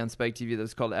parody on Spike TV that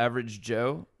was called Average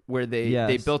Joe, where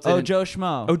they built it. Joe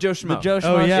Schmo. Oh, Joe Schmo. The Joe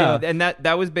Schmo show. And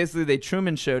that was basically they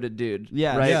Truman Showed a dude.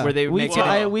 Yeah. Right? Yeah. Where they we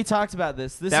talked about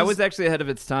this. That was actually ahead of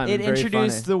its time. It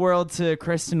introduced the world to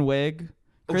Kristen Wiig.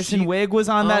 Kristen Wiig was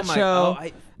on that show. Wow.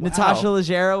 Natasha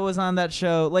Leggero was on that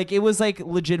show. Like, it was like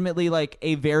legitimately like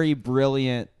a very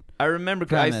brilliant. I remember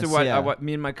because I used to watch.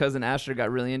 Me and my cousin Asher got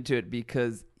really into it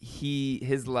because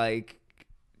his like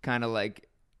kind of like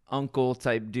uncle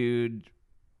type dude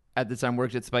at the time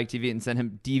worked at Spike TV and sent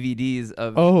him DVDs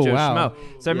of Joe Schmo.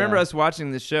 So I remember us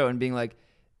watching this show and being like,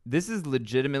 "This is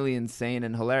legitimately insane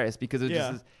and hilarious," because it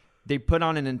just. They put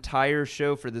on an entire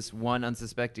show for this one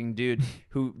unsuspecting dude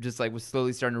who just like was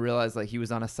slowly starting to realize like he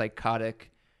was on a psychotic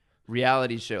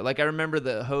reality show. Like I remember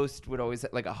the host would always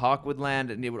like a hawk would land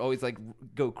and it would always like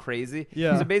go crazy.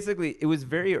 Yeah. So basically it was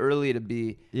very early to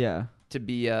be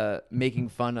making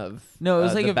fun of. No, it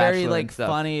was like the a very Bachelor like and stuff.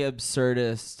 funny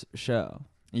absurdist show.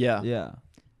 Yeah. Yeah.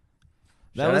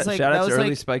 Shout out to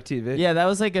early Spike TV. Yeah, that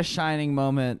was like a shining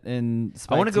moment in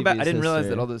Spike I want to go back. TV's I didn't realize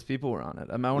history. that all those people were on it.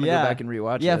 I want to go back and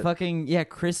rewatch it. Yeah,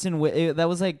 Kristen Wiig. That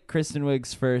was like Kristen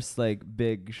Wiig's first like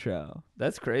big show.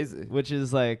 That's crazy. Which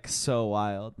is like so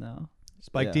wild now.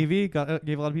 Spike TV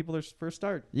gave a lot of people their first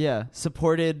start. Yeah,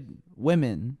 supported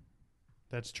women.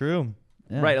 That's true.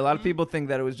 Yeah. Right, a lot of people think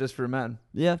that it was just for men.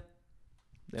 Yeah.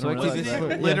 Isn't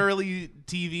it literally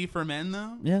TV for men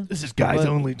though? Yeah. This is guys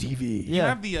only TV.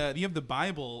 Yeah. You have the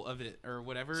Bible of it or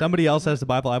whatever. Somebody else has the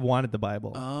Bible. I've wanted the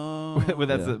Bible. Oh. Well,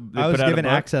 I was given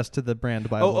access to the brand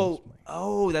Bible.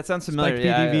 Oh, that sounds familiar.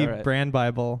 Spike TV brand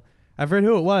Bible. I forget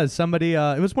who it was. Somebody,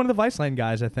 it was one of the Viceland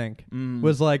guys, I think.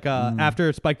 Was like,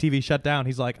 after Spike TV shut down,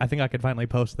 he's like, I think I could finally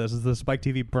post this. It's the Spike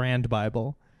TV brand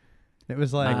Bible. It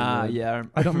was like, I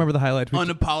don't remember the highlight.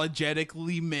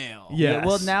 Unapologetically male. Yes.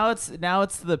 Well, now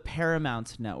it's the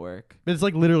Paramount Network. It's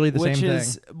like literally the same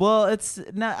thing. Well, it's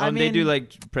not. I mean, they do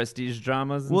like prestige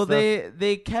dramas. And well, stuff?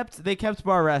 they kept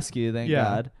Bar Rescue, thank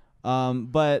God.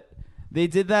 But they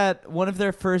did that. One of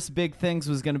their first big things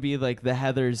was going to be like the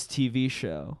Heathers TV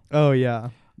show. Oh yeah.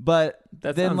 But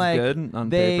that then sounds like good on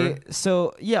paper.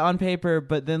 So yeah, on paper.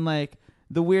 But then like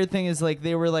the weird thing is like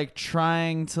they were like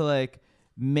trying to like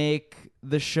make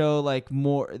the show like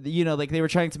more, like they were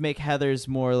trying to make Heathers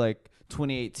more like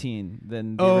 2018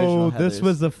 than the original Heathers. This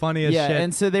was the funniest shit.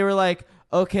 And so they were like,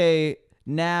 okay,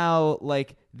 now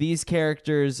like these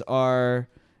characters are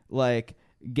like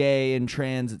gay and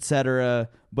trans, etc.,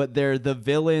 but they're the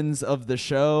villains of the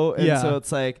show. And so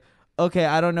it's like, okay,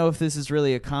 I don't know if this is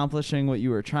really accomplishing what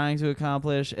you were trying to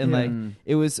accomplish. And like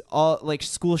it was all like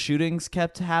school shootings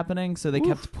kept happening, so they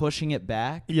kept pushing it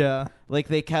back. Yeah. Like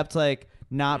they kept like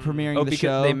not premiering the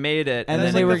show. They made it, and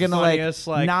then they were gonna like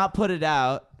not put it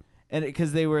out, and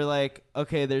because they were like,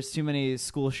 okay, there's too many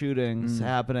school shootings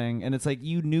happening, and it's like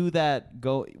you knew that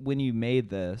when you made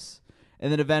this,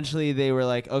 and then eventually they were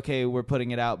like, okay, we're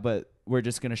putting it out, but we're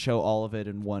just gonna show all of it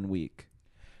in 1 week.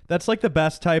 That's like the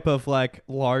best type of like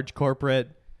large corporate,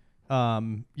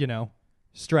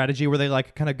 strategy where they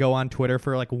like kind of go on Twitter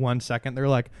for like 1 second. They're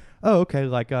like, oh, okay,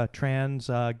 like trans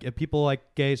people like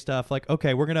gay stuff. Like,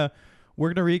 okay, we're gonna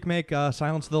remake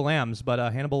Silence of the Lambs, but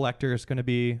Hannibal Lecter is gonna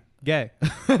be gay.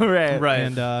 right.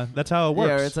 And that's how it works.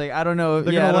 Yeah, it's like I don't know.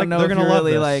 They're I don't know if gonna you're love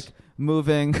really this. like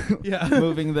moving,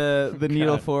 moving the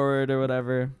needle forward or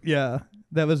whatever. Yeah,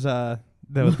 that was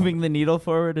moving the needle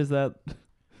forward. Is that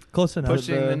close enough?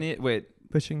 Pushing the needle. Wait.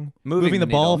 Moving the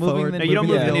ball forward. No, you don't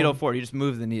move the needle forward. You just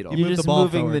move the needle. You're just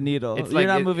moving forward. the needle. It's You're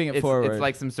not moving it forward. It's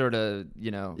like some sort of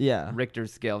Richter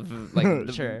scale.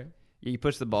 Like sure. You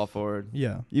push the ball forward.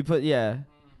 Yeah. You put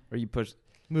Or you push.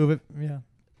 Move it. Yeah.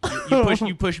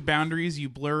 You push boundaries. You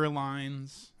blur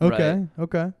lines. Okay. Right.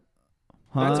 Okay.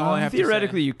 That's all I have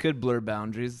Theoretically, to say. you could blur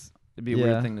boundaries. It'd be a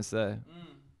weird thing to say.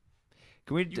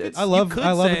 Can we? I love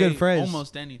a good phrase.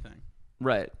 Almost anything.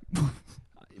 Right.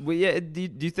 Well, yeah. Do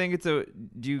you think it's a?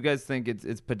 Do you guys think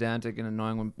it's pedantic and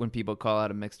annoying when people call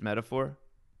out a mixed metaphor?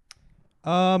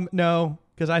 No,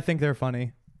 because I think they're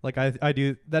funny. Like I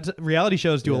do. That's reality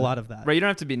shows do a lot of that. Right. You don't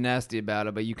have to be nasty about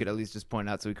it, but you could at least just point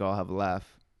out so we can all have a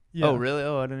laugh. Yeah. Oh, really?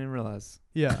 Oh, I didn't even realize.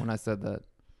 Yeah. When I said that.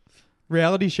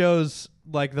 Reality shows,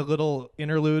 like the little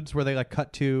interludes where they like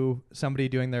cut to somebody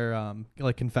doing their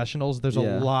like confessionals. There's a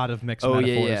lot of mixed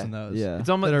metaphors in those. Yeah. It's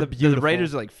almost the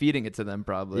writers are like feeding it to them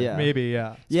probably. Yeah. Maybe.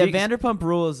 Yeah. Yeah. Vanderpump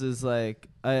Rules is like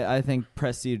I think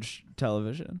prestige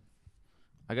television.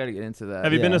 I got to get into that.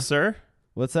 Have you been to Sir?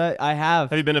 What's that? I have.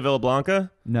 Have you been to Villa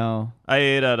Blanca? No. I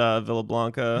ate at Villa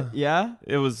Blanca. Yeah?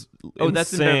 It was insane.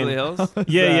 That's in Beverly Hills?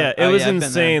 Yeah. It was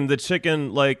insane. The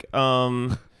chicken, like,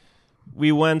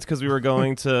 we went because we were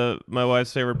going to my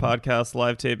wife's favorite podcast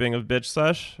live taping of Bitch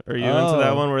Sesh. Are you into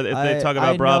that one where they talk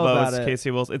about Bravo? It's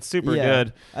Casey Wilson. It's super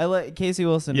good. I like Casey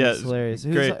Wilson. Yeah, is hilarious.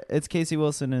 Great. It's Casey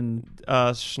Wilson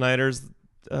and Schneider's.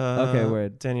 Okay,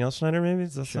 word. Danielle Schneider, maybe?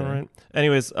 Does that sound right?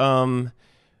 Anyways,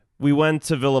 we went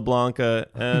to Villa Blanca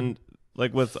and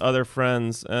like with other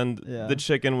friends, and the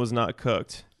chicken was not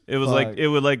cooked. It was like it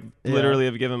would like literally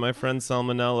have given my friend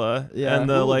salmonella. Yeah. And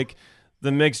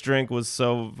the mixed drink was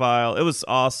so vile. It was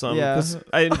awesome. Yeah.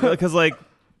 Because like,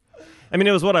 I mean,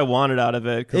 it was what I wanted out of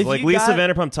it. Because like Lisa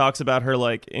Vanderpump talks about her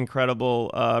like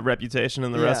incredible reputation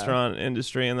in the restaurant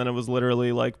industry, and then it was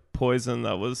literally like poison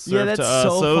that was served to us.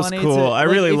 So it was cool. I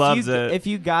really loved it. If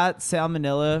you got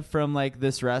salmonella from like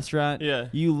this restaurant,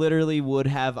 you literally would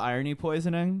have irony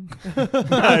poisoning.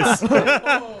 Nice.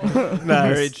 Nice.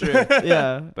 Very true.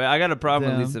 Yeah. But I got a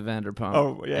problem with Lisa Vanderpump.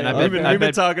 Oh yeah. And we've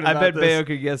been talking about this. I bet Bayo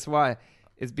could guess why.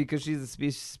 It's because she's a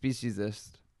speciesist.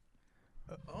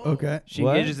 Okay. She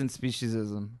engages in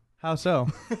speciesism. How so?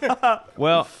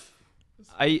 Well,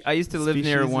 I used to live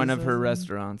near one of her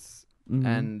restaurants,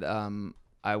 and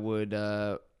I would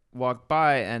walk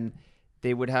by, and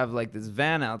they would have like this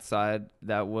van outside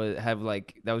that was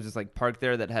just like parked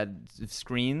there that had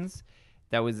screens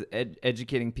that was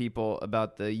educating people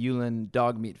about the Yulin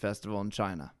Dog Meat Festival in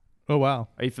China. Oh wow!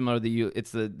 Are you familiar with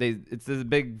it's this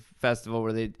big festival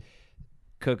where they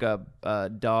cook up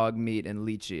dog meat and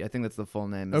lychee. I think that's the full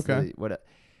name. Okay.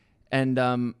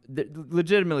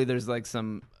 Legitimately, there's like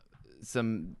some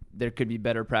there could be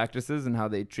better practices in how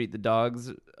they treat the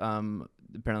dogs.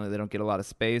 Apparently, they don't get a lot of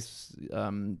space.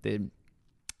 They're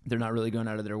not really going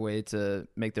out of their way to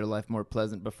make their life more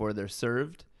pleasant before they're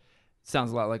served.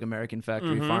 Sounds a lot like American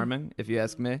factory farming, if you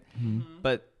ask me.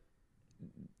 But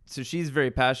so she's very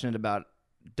passionate about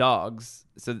dogs,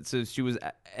 so she was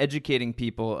educating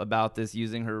people about this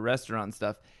using her restaurant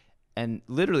stuff, and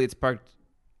literally it's parked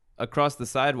across the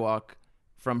sidewalk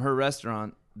from her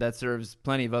restaurant that serves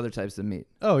plenty of other types of meat.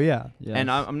 Oh yeah. And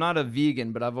I'm not a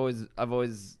vegan, but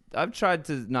I've tried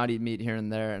to not eat meat here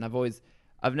and there, and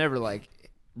I've never like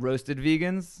roasted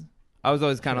vegans. I was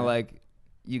always kind of like,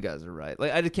 you guys are right.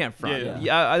 Like I just can't front.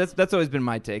 That's always been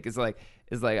my take. It's like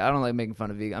I don't like making fun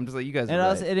of vegans. I'm just like, you guys are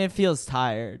right. And it feels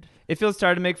tired. It feels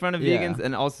tired to make fun of vegans,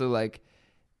 and also like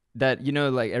that,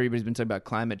 like everybody's been talking about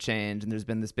climate change, and there's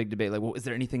been this big debate, like, well, is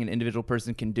there anything an individual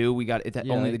person can do? We got it that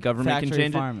only the government can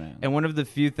change it. And one of the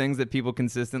few things that people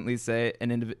consistently say,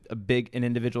 an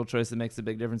individual choice that makes a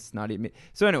big difference is not eat meat.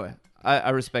 So anyway, I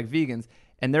respect vegans,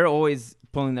 and they're always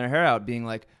pulling their hair out, being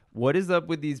like, what is up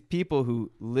with these people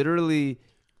who literally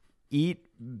eat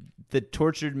the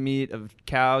tortured meat of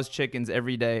cows, chickens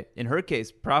every day, in her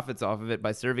case, profits off of it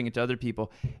by serving it to other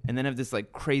people, and then have this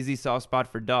like crazy soft spot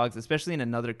for dogs, especially in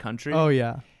another country. Oh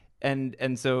yeah. And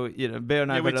so, Bayo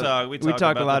and I we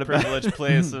talk about the privileged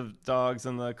place of dogs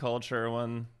in the culture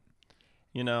when,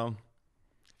 if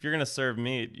you're going to serve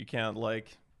meat, you can't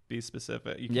like be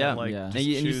specific. You can't and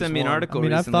you sent me an article I've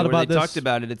recently thought about where they this. talked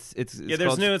about it.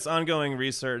 It's ongoing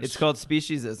research. It's called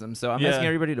speciesism. So I'm asking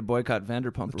everybody to boycott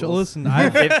Vanderpump Rules. Listen,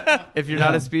 if you're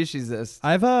not a speciesist.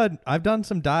 I've done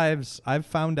some dives. I've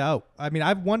found out. I mean,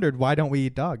 I've wondered, why don't we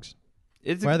eat dogs?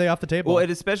 Why are they off the table?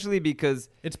 Well, especially because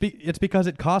it's because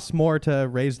it costs more to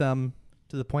raise them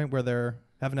to the point where they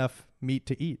have enough meat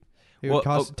to eat.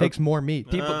 It takes more meat.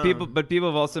 But people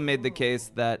have also made the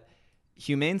case that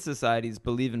humane societies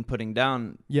believe in putting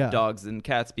down dogs and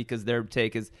cats because their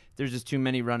take is there's just too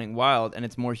many running wild, and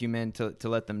it's more humane to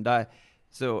let them die.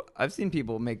 So I've seen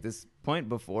people make this point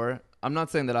before. I'm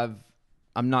not saying that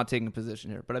I'm not taking a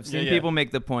position here, but I've seen people make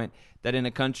the point that in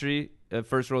a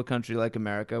first world country like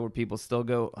America, where people still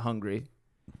go hungry,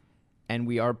 and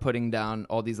we are putting down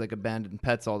all these like abandoned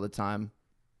pets all the time,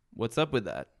 what's up with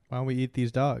that? Why don't we eat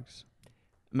these dogs?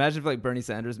 Imagine if like Bernie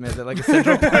Sanders made that like a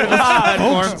central part of his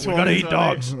platform. We gotta eat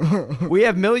dogs. We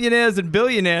have millionaires and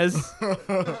billionaires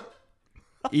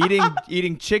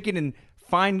eating chicken and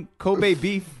fine Kobe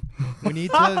beef. We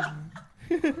need to.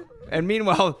 And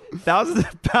meanwhile, thousands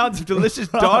of pounds of delicious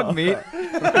dog meat.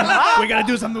 We gotta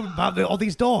do something about all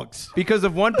these dogs. Because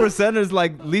of 1%ers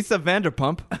like Lisa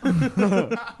Vanderpump.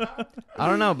 I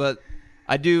don't know, but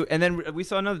I do. And then we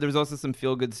saw another. There was also some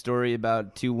feel-good story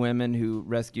about 2 women who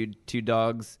rescued 2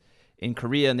 dogs in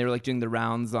Korea, and they were like doing the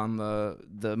rounds on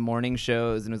the morning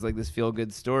shows, and it was like this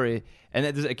feel-good story. And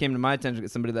it came to my attention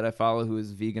because somebody that I follow who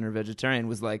is vegan or vegetarian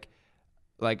was like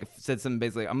said something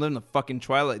basically, I'm living in the fucking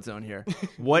Twilight Zone here.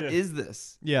 What is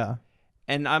this? Yeah.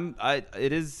 And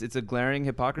it's a glaring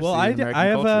hypocrisy. Well, in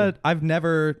American culture.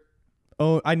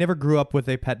 I never grew up with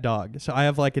a pet dog, so I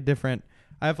have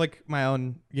like my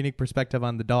own unique perspective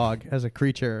on the dog as a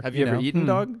creature. Have you ever eaten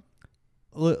dog?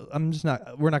 I'm just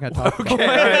not. We're not gonna talk. Okay.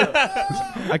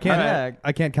 About it.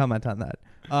 I can't comment on that.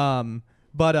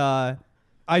 But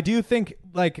I do think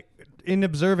like in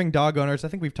observing dog owners, I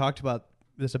think we've talked about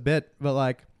this a bit, but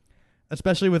like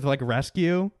especially with like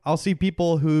rescue, I'll see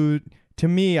people who, to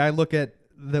me, I look at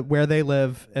where they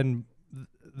live and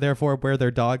therefore where their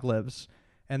dog lives,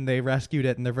 and they rescued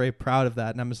it and they're very proud of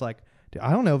that, and I'm just like, dude, I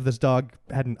don't know if this dog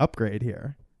had an upgrade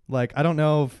here. Like, I don't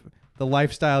know if the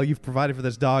lifestyle you've provided for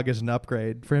this dog is an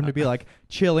upgrade for him to be like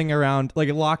chilling around, like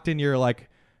locked in your like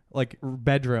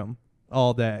bedroom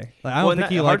all day. Like, I don't think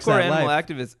he likes that life. Hardcore animal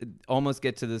activists almost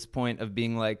get to this point of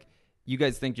being like, you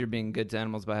guys think you're being good to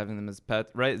animals by having them as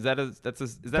pets, right? Is that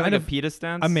like a PETA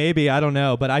stance? Maybe, I don't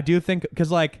know, but I do think,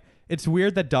 because like it's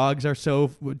weird that dogs are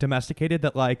so domesticated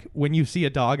that like when you see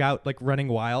a dog out like running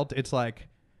wild, it's like,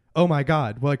 oh my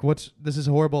god, like this is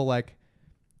horrible, like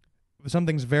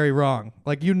something's very wrong.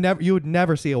 Like you would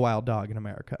never see a wild dog in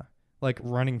America like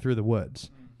running through the woods.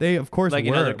 They of course like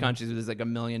in other countries there's like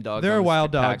 1 million dogs. There are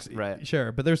wild dogs, right?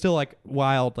 Sure, but there's still like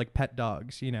wild like pet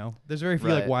dogs. You know, there's very few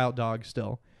like wild dogs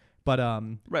still. But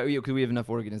right, because we have enough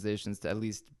organizations to at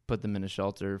least put them in a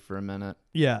shelter for a minute.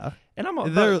 Yeah, and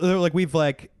they're like we've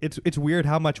like it's weird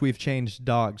how much we've changed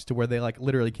dogs to where they like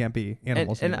literally can't be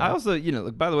animals. And I also, you know,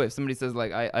 like, by the way, if somebody says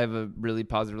like I have a really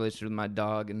positive relationship with my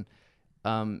dog,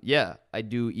 and yeah, I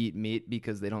do eat meat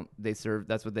because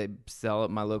that's what they sell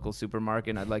at my local supermarket,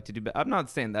 and I'd like to do, but I'm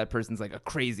not saying that person's like a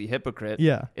crazy hypocrite.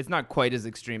 Yeah, it's not quite as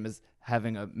extreme as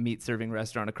having a meat serving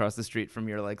restaurant across the street from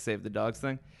your like Save the Dogs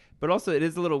thing. But also, it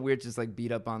is a little weird to just like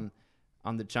beat up on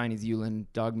the Chinese Yulin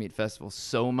Dog Meat Festival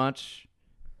so much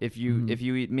if you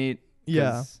eat meat.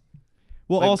 Yeah.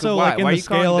 Well, like, also like in the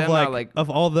scale of like of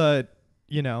all the,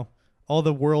 you know, all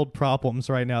the world problems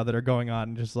right now that are going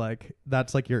on, just like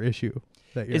that's like your issue.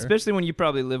 Especially when you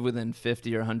probably live within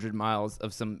 50 or 100 miles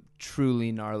of some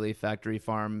truly gnarly factory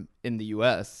farm in the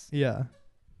U.S. Yeah.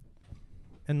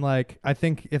 And like I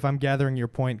think if I'm gathering your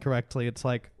point correctly, it's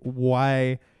like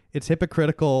why. It's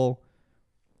hypocritical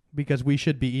because we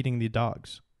should be eating the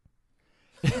dogs.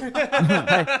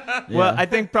 Well, I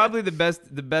think probably the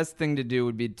best thing to do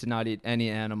would be to not eat any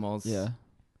animals. Yeah.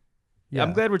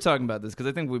 I'm glad we're talking about this because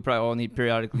I think we probably all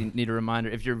periodically need a reminder.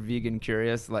 If you're vegan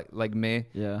curious like me,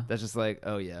 yeah, that's just like,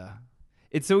 oh yeah,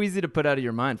 it's so easy to put out of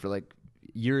your mind for like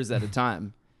years at a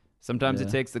time. Sometimes it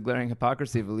takes the glaring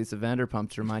hypocrisy of Lisa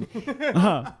Vanderpump to remind you.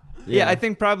 Yeah, I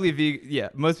think probably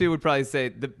most people would probably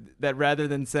say that rather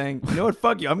than saying, you know what,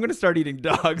 fuck you, I'm going to start eting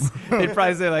dogs, they'd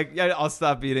probably say like, yeah, I'll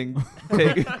stop eating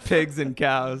pigs and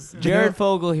cows. Jared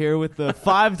Fogle here with the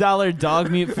 $5 dog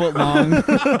meat footlong.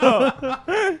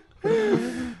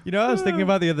 You know what I was thinking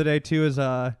about the other day too is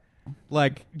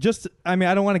like just I mean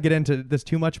I don't want to get into this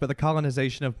too much, but the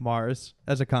colonization of Mars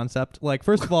as a concept, like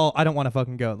first of all I don't want to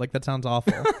fucking go, like that sounds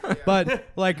awful. But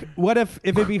like what if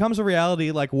it becomes a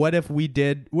reality, like what if we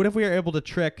were able to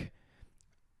trick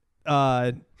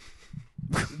the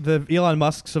Elon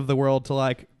Musks of the world to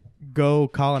like go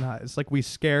colonize, like we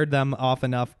scared them off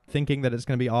enough thinking that it's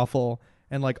going to be awful,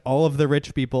 and like all of the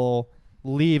rich people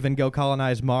leave and go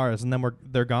colonize Mars, and then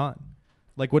they're gone.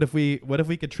 Like, what if we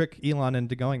could trick Elon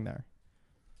into going there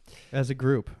as a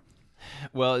group?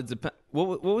 Well,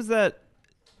 what was that?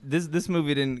 This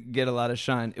movie didn't get a lot of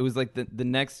shine. It was like the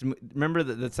next. Remember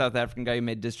the South African guy who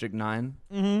made District 9?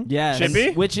 Mm-hmm. Yeah,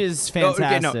 Chippy, which is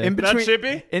fantastic. Okay,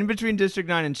 no, in between District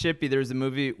 9 and Chippy, there was a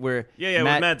movie where with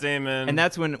Matt Damon, and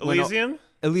that's when Elysium.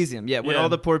 When all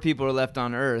the poor people are left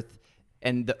on Earth,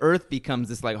 and the Earth becomes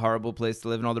this like horrible place to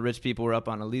live, and all the rich people were up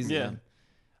on Elysium. Yeah.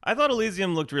 I thought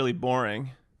Elysium looked really boring.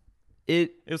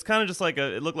 It was kind of just like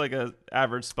it looked like a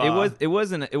average spa. It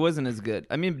wasn't as good.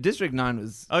 I mean, District 9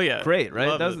 was great,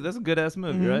 right? That's a good ass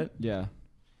movie, right? Yeah.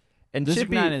 And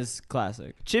District 9 is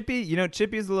classic. Chippy,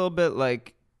 Chippy's a little bit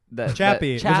like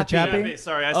Chappie. Was it Chappie?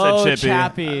 Sorry, I said Chippy.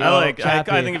 Chappie. I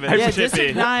Chappie. think of it as Chippy.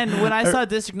 District 9. When I saw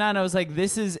District 9, I was like,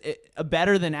 this is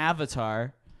better than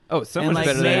Avatar. Oh, so and much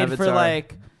better than made Avatar. for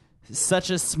like such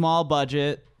a small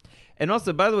budget. And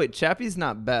also, by the way, Chappie's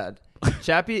not bad.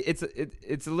 Chappie, it's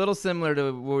a little similar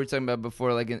to what we were talking about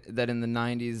before, like that in the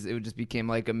 90s, it just became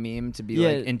like a meme to be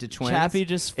like into twins. Chappie it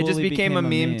just became a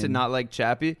meme to not like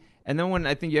Chappie. And then when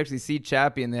I think you actually see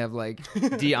Chappie and they have like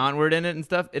D onward in it and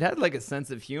stuff, it had like a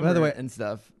sense of humor by the way, and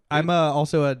stuff. I'm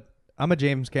a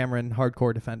James Cameron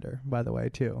hardcore defender, by the way,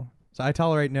 too. So I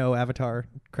tolerate no Avatar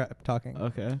crap talking.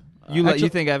 Okay. You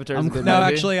think Avatar is a good movie? No,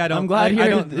 actually, I don't. I'm glad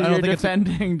you're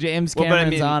defending James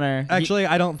Cameron's honor. Actually,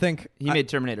 I don't think he made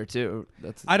Terminator 2.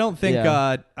 I don't think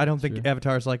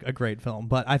Avatar is like a great film,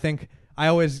 but I think I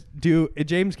always do.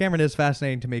 James Cameron is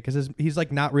fascinating to me because he's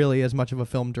like not really as much of a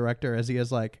film director as he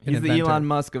is like an inventor. The Elon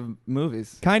Musk of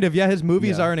movies. Kind of, yeah. His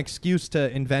movies are an excuse to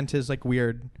invent his like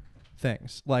weird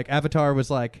things. Like Avatar was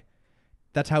like,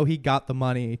 that's how he got the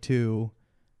money to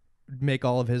make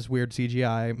all of his weird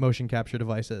CGI motion capture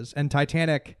devices. And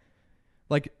Titanic,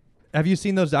 like, have you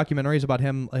seen those documentaries about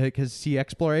him, like his sea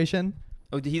exploration?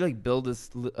 Oh, did he like build this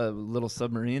little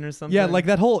submarine or something? Yeah, like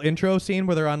that whole intro scene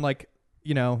where they're on like,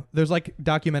 you know, there's like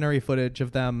documentary footage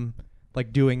of them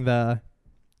like doing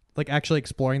actually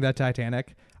exploring that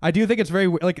Titanic. I do think it's very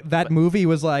like that movie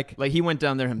was like he went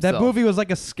down there himself. That movie was like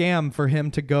a scam for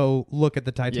him to go look at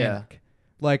the Titanic,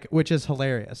 like, which is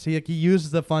hilarious. He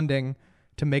used the funding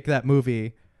to make that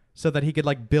movie so that he could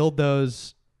like build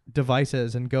those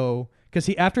devices and go, because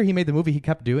after he made the movie he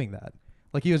kept doing that.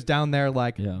 Like he was down there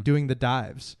like doing the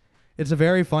dives. It's a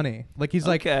very funny. Like he's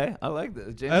like, okay, I like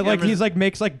this. Like he's like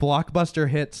makes like blockbuster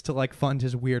hits to like fund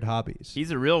his weird hobbies.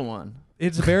 He's a real one.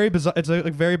 It's very bizarre. It's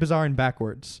like very bizarre and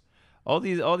backwards. All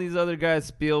these other guys,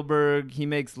 Spielberg, he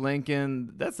makes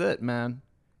Lincoln. That's it, man.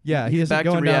 Yeah, he isn't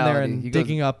going down there and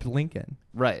digging up Lincoln.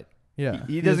 Right. Yeah,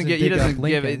 he doesn't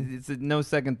give it. It's no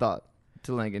second thought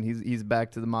to Lincoln. He's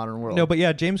back to the modern world. No, but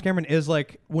yeah, James Cameron is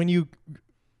like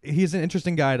he's an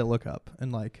interesting guy to look up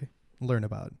and like learn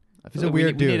about. He's a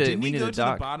weird dude. Didn't he go to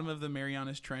the bottom of the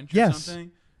Marianas Trench or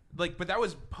something? Like, but that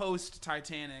was post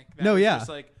Titanic. Just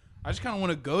like I just kind of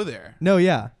want to go there. No,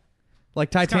 yeah,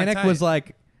 like Titanic was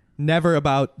like never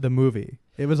about the movie.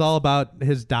 It was all about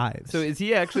his dives. So is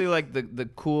he actually like the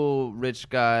cool rich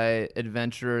guy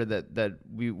adventurer that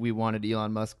we wanted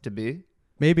Elon Musk to be?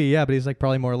 Maybe, yeah, but he's like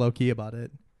probably more low key about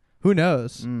it. Who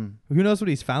knows? Who knows what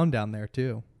he's found down there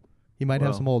too? He might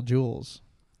have some old jewels.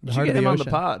 You should get him on the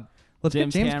pod. Let's get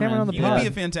James Cameron on the pod. He would be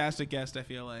a fantastic guest, I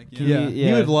feel like. Yeah.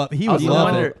 He would love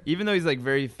it. Even though he's like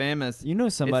very famous. You know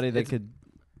somebody that could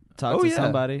talk to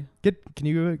somebody. Can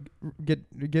you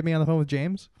get me on the phone with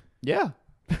James? Yeah.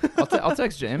 I'll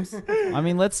text James. I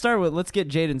mean, let's get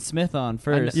Jaden Smith on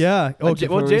first. Yeah. Well,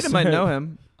 Jaden might know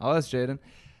him. I'll ask Jaden.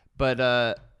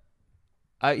 But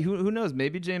who knows?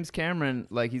 Maybe James Cameron,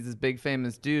 like he's this big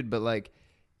famous dude, but like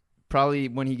probably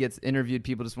when he gets interviewed,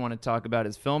 people just want to talk about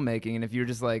his filmmaking. And if you're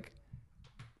just like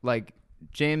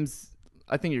James,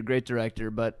 I think you're a great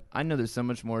director, but I know there's so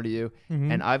much more to you.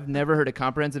 Mm-hmm. And I've never heard a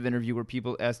comprehensive interview where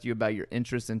people asked you about your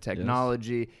interest in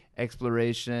technology,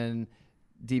 exploration,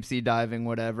 deep sea diving,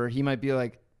 whatever. He might be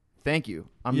like, "Thank you,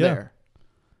 I'm there."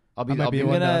 I'll be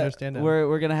one to understand him.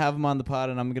 We're gonna have him on the pod,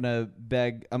 and I'm gonna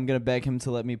beg him to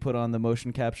let me put on the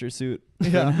motion capture suit.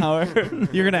 Yeah. An hour.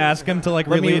 You're gonna ask him to like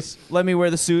release. Let me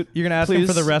wear the suit. You're gonna ask him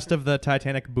for the rest of the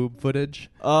Titanic boob footage.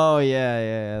 Oh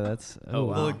yeah. That's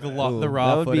wow. The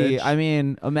raw footage.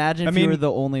 Imagine if you were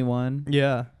the only one.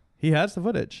 Yeah, he has the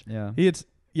footage.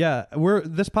 Yeah,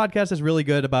 this podcast is really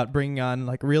good about bringing on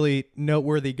like really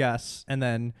noteworthy guests and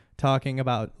then talking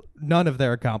about none of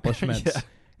their accomplishments.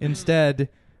 Instead,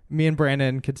 me and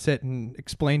Brandon could sit and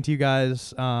explain to you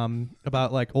guys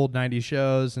about like old 90s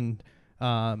shows and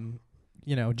G4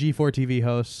 TV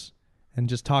hosts and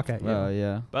just talk at you. Oh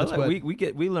yeah. But like,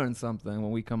 we learn something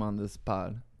when we come on this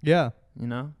pod. Yeah. You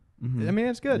know? Mm-hmm. I mean,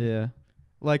 it's good. Yeah.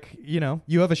 Like,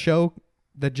 you have a show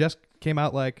that just came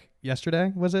out like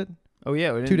yesterday, was it? Oh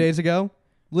yeah, 2 days ago.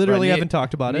 Literally haven't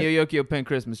talked about it. Neo Yokio Pink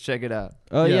Christmas, check it out.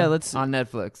 Oh yeah, let's on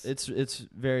Netflix. It's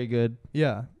very good.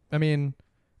 Yeah. I mean,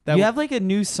 you have like a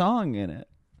new song in it,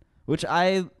 which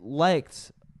I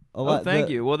liked a lot. Oh, thank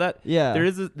you. Well, there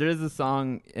is a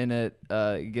song in it.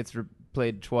 It gets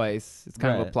played twice. It's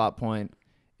kind of a plot point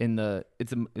in the.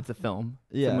 It's a film.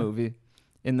 It's a movie.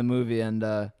 In the movie, and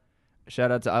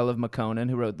shout out to I Love McConan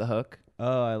who wrote the hook.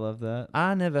 Oh, I love that.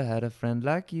 I never had a friend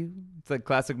like you. It's like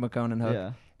classic McConan hook.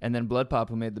 Yeah. And then Blood Pop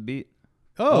who made the beat.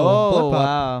 Oh, Blood Pop.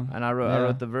 Wow. And I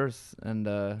wrote the verse, and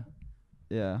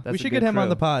yeah. We should get him on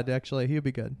the pod. Actually, he would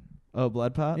be good. Oh,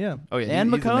 Blood Pot? Yeah. Oh yeah,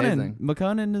 and he's McConan. amazing.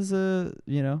 McConan is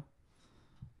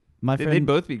my friend. They'd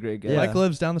both be great guys. Yeah. Mike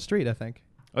lives down the street, I think.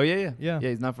 Oh yeah. Yeah.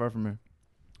 He's not far from here.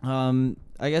 I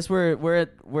guess we're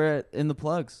in the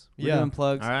plugs. We're doing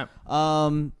plugs. All right.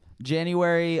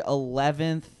 January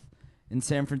 11th in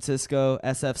San Francisco,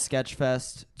 SF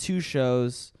Sketchfest, 2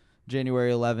 shows,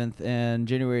 January 11th and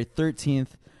January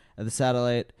 13th at the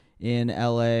Satellite in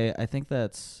LA. I think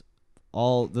that's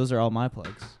all. Those are all my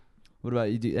plugs. What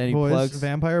about you? Do any plugs?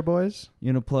 Vampire Boys?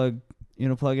 You wanna plug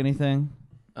anything?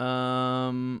 We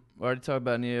already talked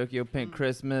about Neokyo Pink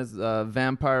Christmas,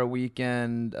 Vampire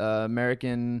Weekend,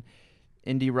 American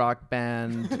indie rock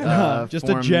band. Just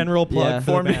a general plug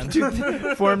for the band.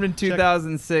 Formed in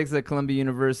 2006 at Columbia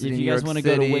University, if New you guys want to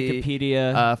go to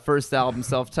Wikipedia. First album,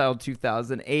 self-titled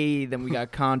 2008. Then we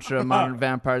got Contra, Modern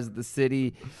Vampires of the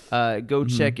City. Go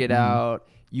check it out.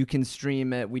 You can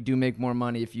stream it. We do make more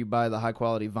money if you buy the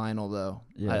high-quality vinyl, though.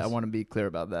 Yes. I want to be clear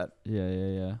about that.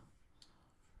 Yeah.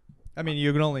 I mean,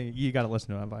 you got to listen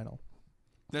to it on vinyl.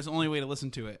 That's the only way to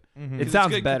listen to it. It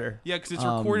sounds better. Yeah, because it's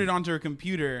recorded onto a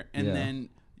computer, and then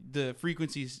the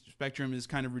frequency spectrum is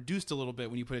kind of reduced a little bit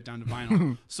when you put it down to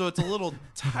vinyl. So it's a little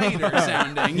tighter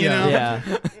sounding, you know? Yeah.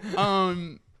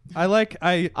 I want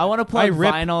to plug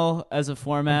vinyl as a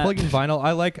format. Plugging vinyl.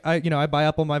 I buy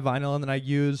Apple my vinyl and then I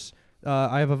use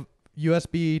I have a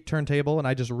USB turntable and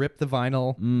I just rip the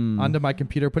vinyl onto my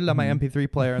computer, put it on my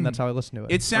MP3 player, and that's how I listen to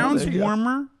it. It sounds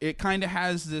warmer. It kind of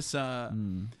has this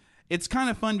it's kind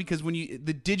of fun because when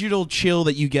the digital chill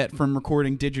that you get from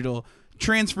recording digital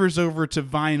transfers over to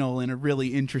vinyl in a really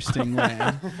interesting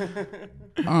way.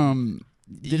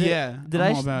 Did I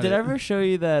ever show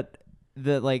you that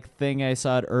like thing I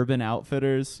saw at Urban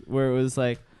Outfitters where it was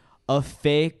like a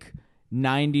fake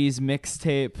 90s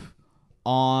mixtape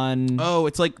on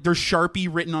it's like there's Sharpie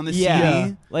written on the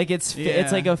CD. Like it's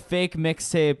like a fake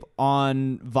mixtape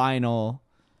on vinyl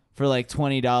for like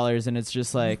 $20, and it's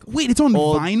just like wait, it's on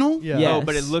vinyl? Yeah. Yes. Oh,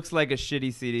 but it looks like a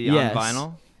shitty CD on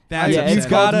vinyl. It's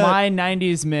called My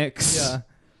 90s Mix. Yeah.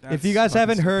 If you guys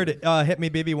haven't heard Hit Me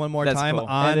Baby One More Time cool.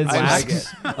 on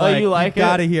Wax, you like it? You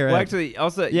gotta hear it. Well, actually,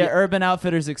 also Urban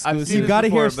Outfitters exclusive. You gotta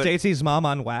hear Stacey's mom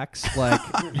on Wax. Like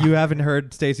you haven't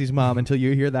heard Stacey's mom until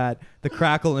you hear that the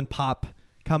crackle and pop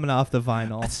coming off the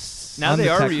vinyl. Now they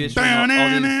are reissuing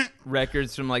all these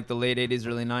records from like the late 80s,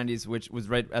 early 90s, which was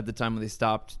right at the time when they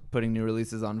stopped putting new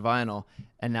releases on vinyl,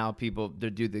 and now people they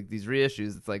do these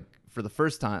reissues. It's like for the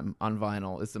first time on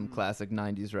vinyl is some classic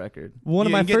 90s record. One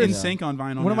of my get first in sync on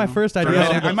vinyl. One of my first ideas.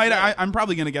 I'm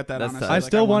probably gonna get that. Honestly, I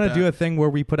still want to do a thing where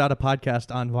we put out a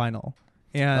podcast on vinyl,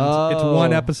 and it's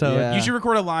one episode. Yeah. You should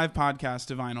record a live podcast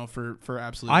to vinyl for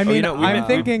Absolute. I mean, I'm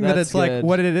thinking that it's good. like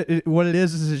what it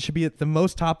is it should be the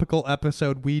most topical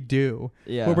episode we do,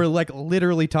 where we're like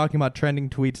literally talking about trending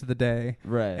tweets of the day,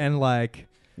 right? And like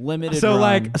limited. So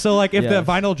like if the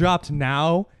vinyl dropped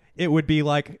now, it would be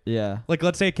like, like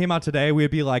let's say it came out today, we'd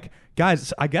be like,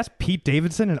 guys, I guess Pete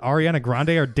Davidson and Ariana Grande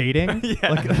are dating.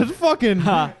 Like that's fucking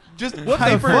just what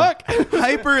the fuck?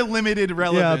 Hyper limited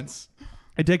relevance. Yeah.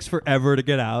 It takes forever to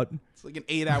get out. It's like an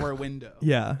 8-hour window.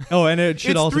 Yeah. Oh, and it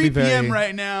should also be very. It's 3 p.m.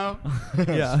 right now.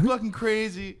 Yeah. It's fucking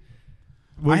crazy.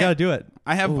 We gotta do it.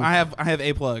 I have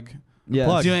a plug.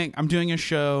 Yeah. I'm doing a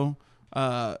show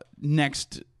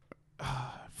next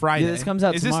Friday. Yeah, this comes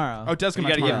out tomorrow. It does come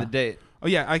out tomorrow. You gotta give the date. Oh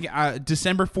yeah,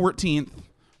 December 14th.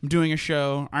 I'm doing a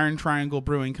show, Iron Triangle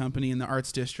Brewing Company in the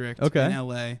Arts District in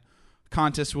LA.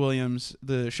 Contest Williams.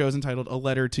 The show's entitled A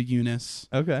Letter to Eunice.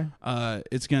 Okay.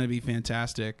 It's gonna be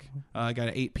fantastic. I got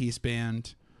an 8-piece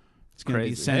band. It's gonna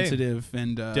be sensitive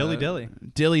and dilly.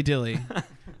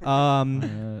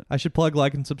 I should plug,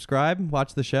 like, and subscribe.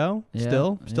 Watch the show.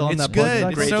 Still on it's that good.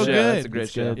 Plug. It's so good. It's a great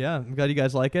show. Yeah, I'm glad you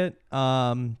guys like it.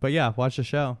 But yeah, watch the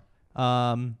show.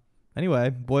 Anyway,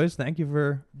 boys, thank you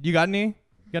for. You got any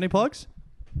plugs?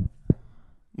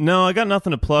 No, I got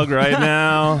nothing to plug right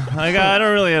now. I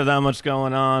don't really have that much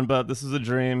going on, but this is a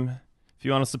dream. If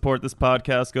you want to support this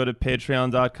podcast, go to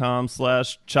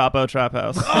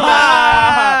patreon.com/ChapoTrapHouse.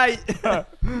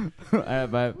 All right,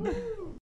 bye.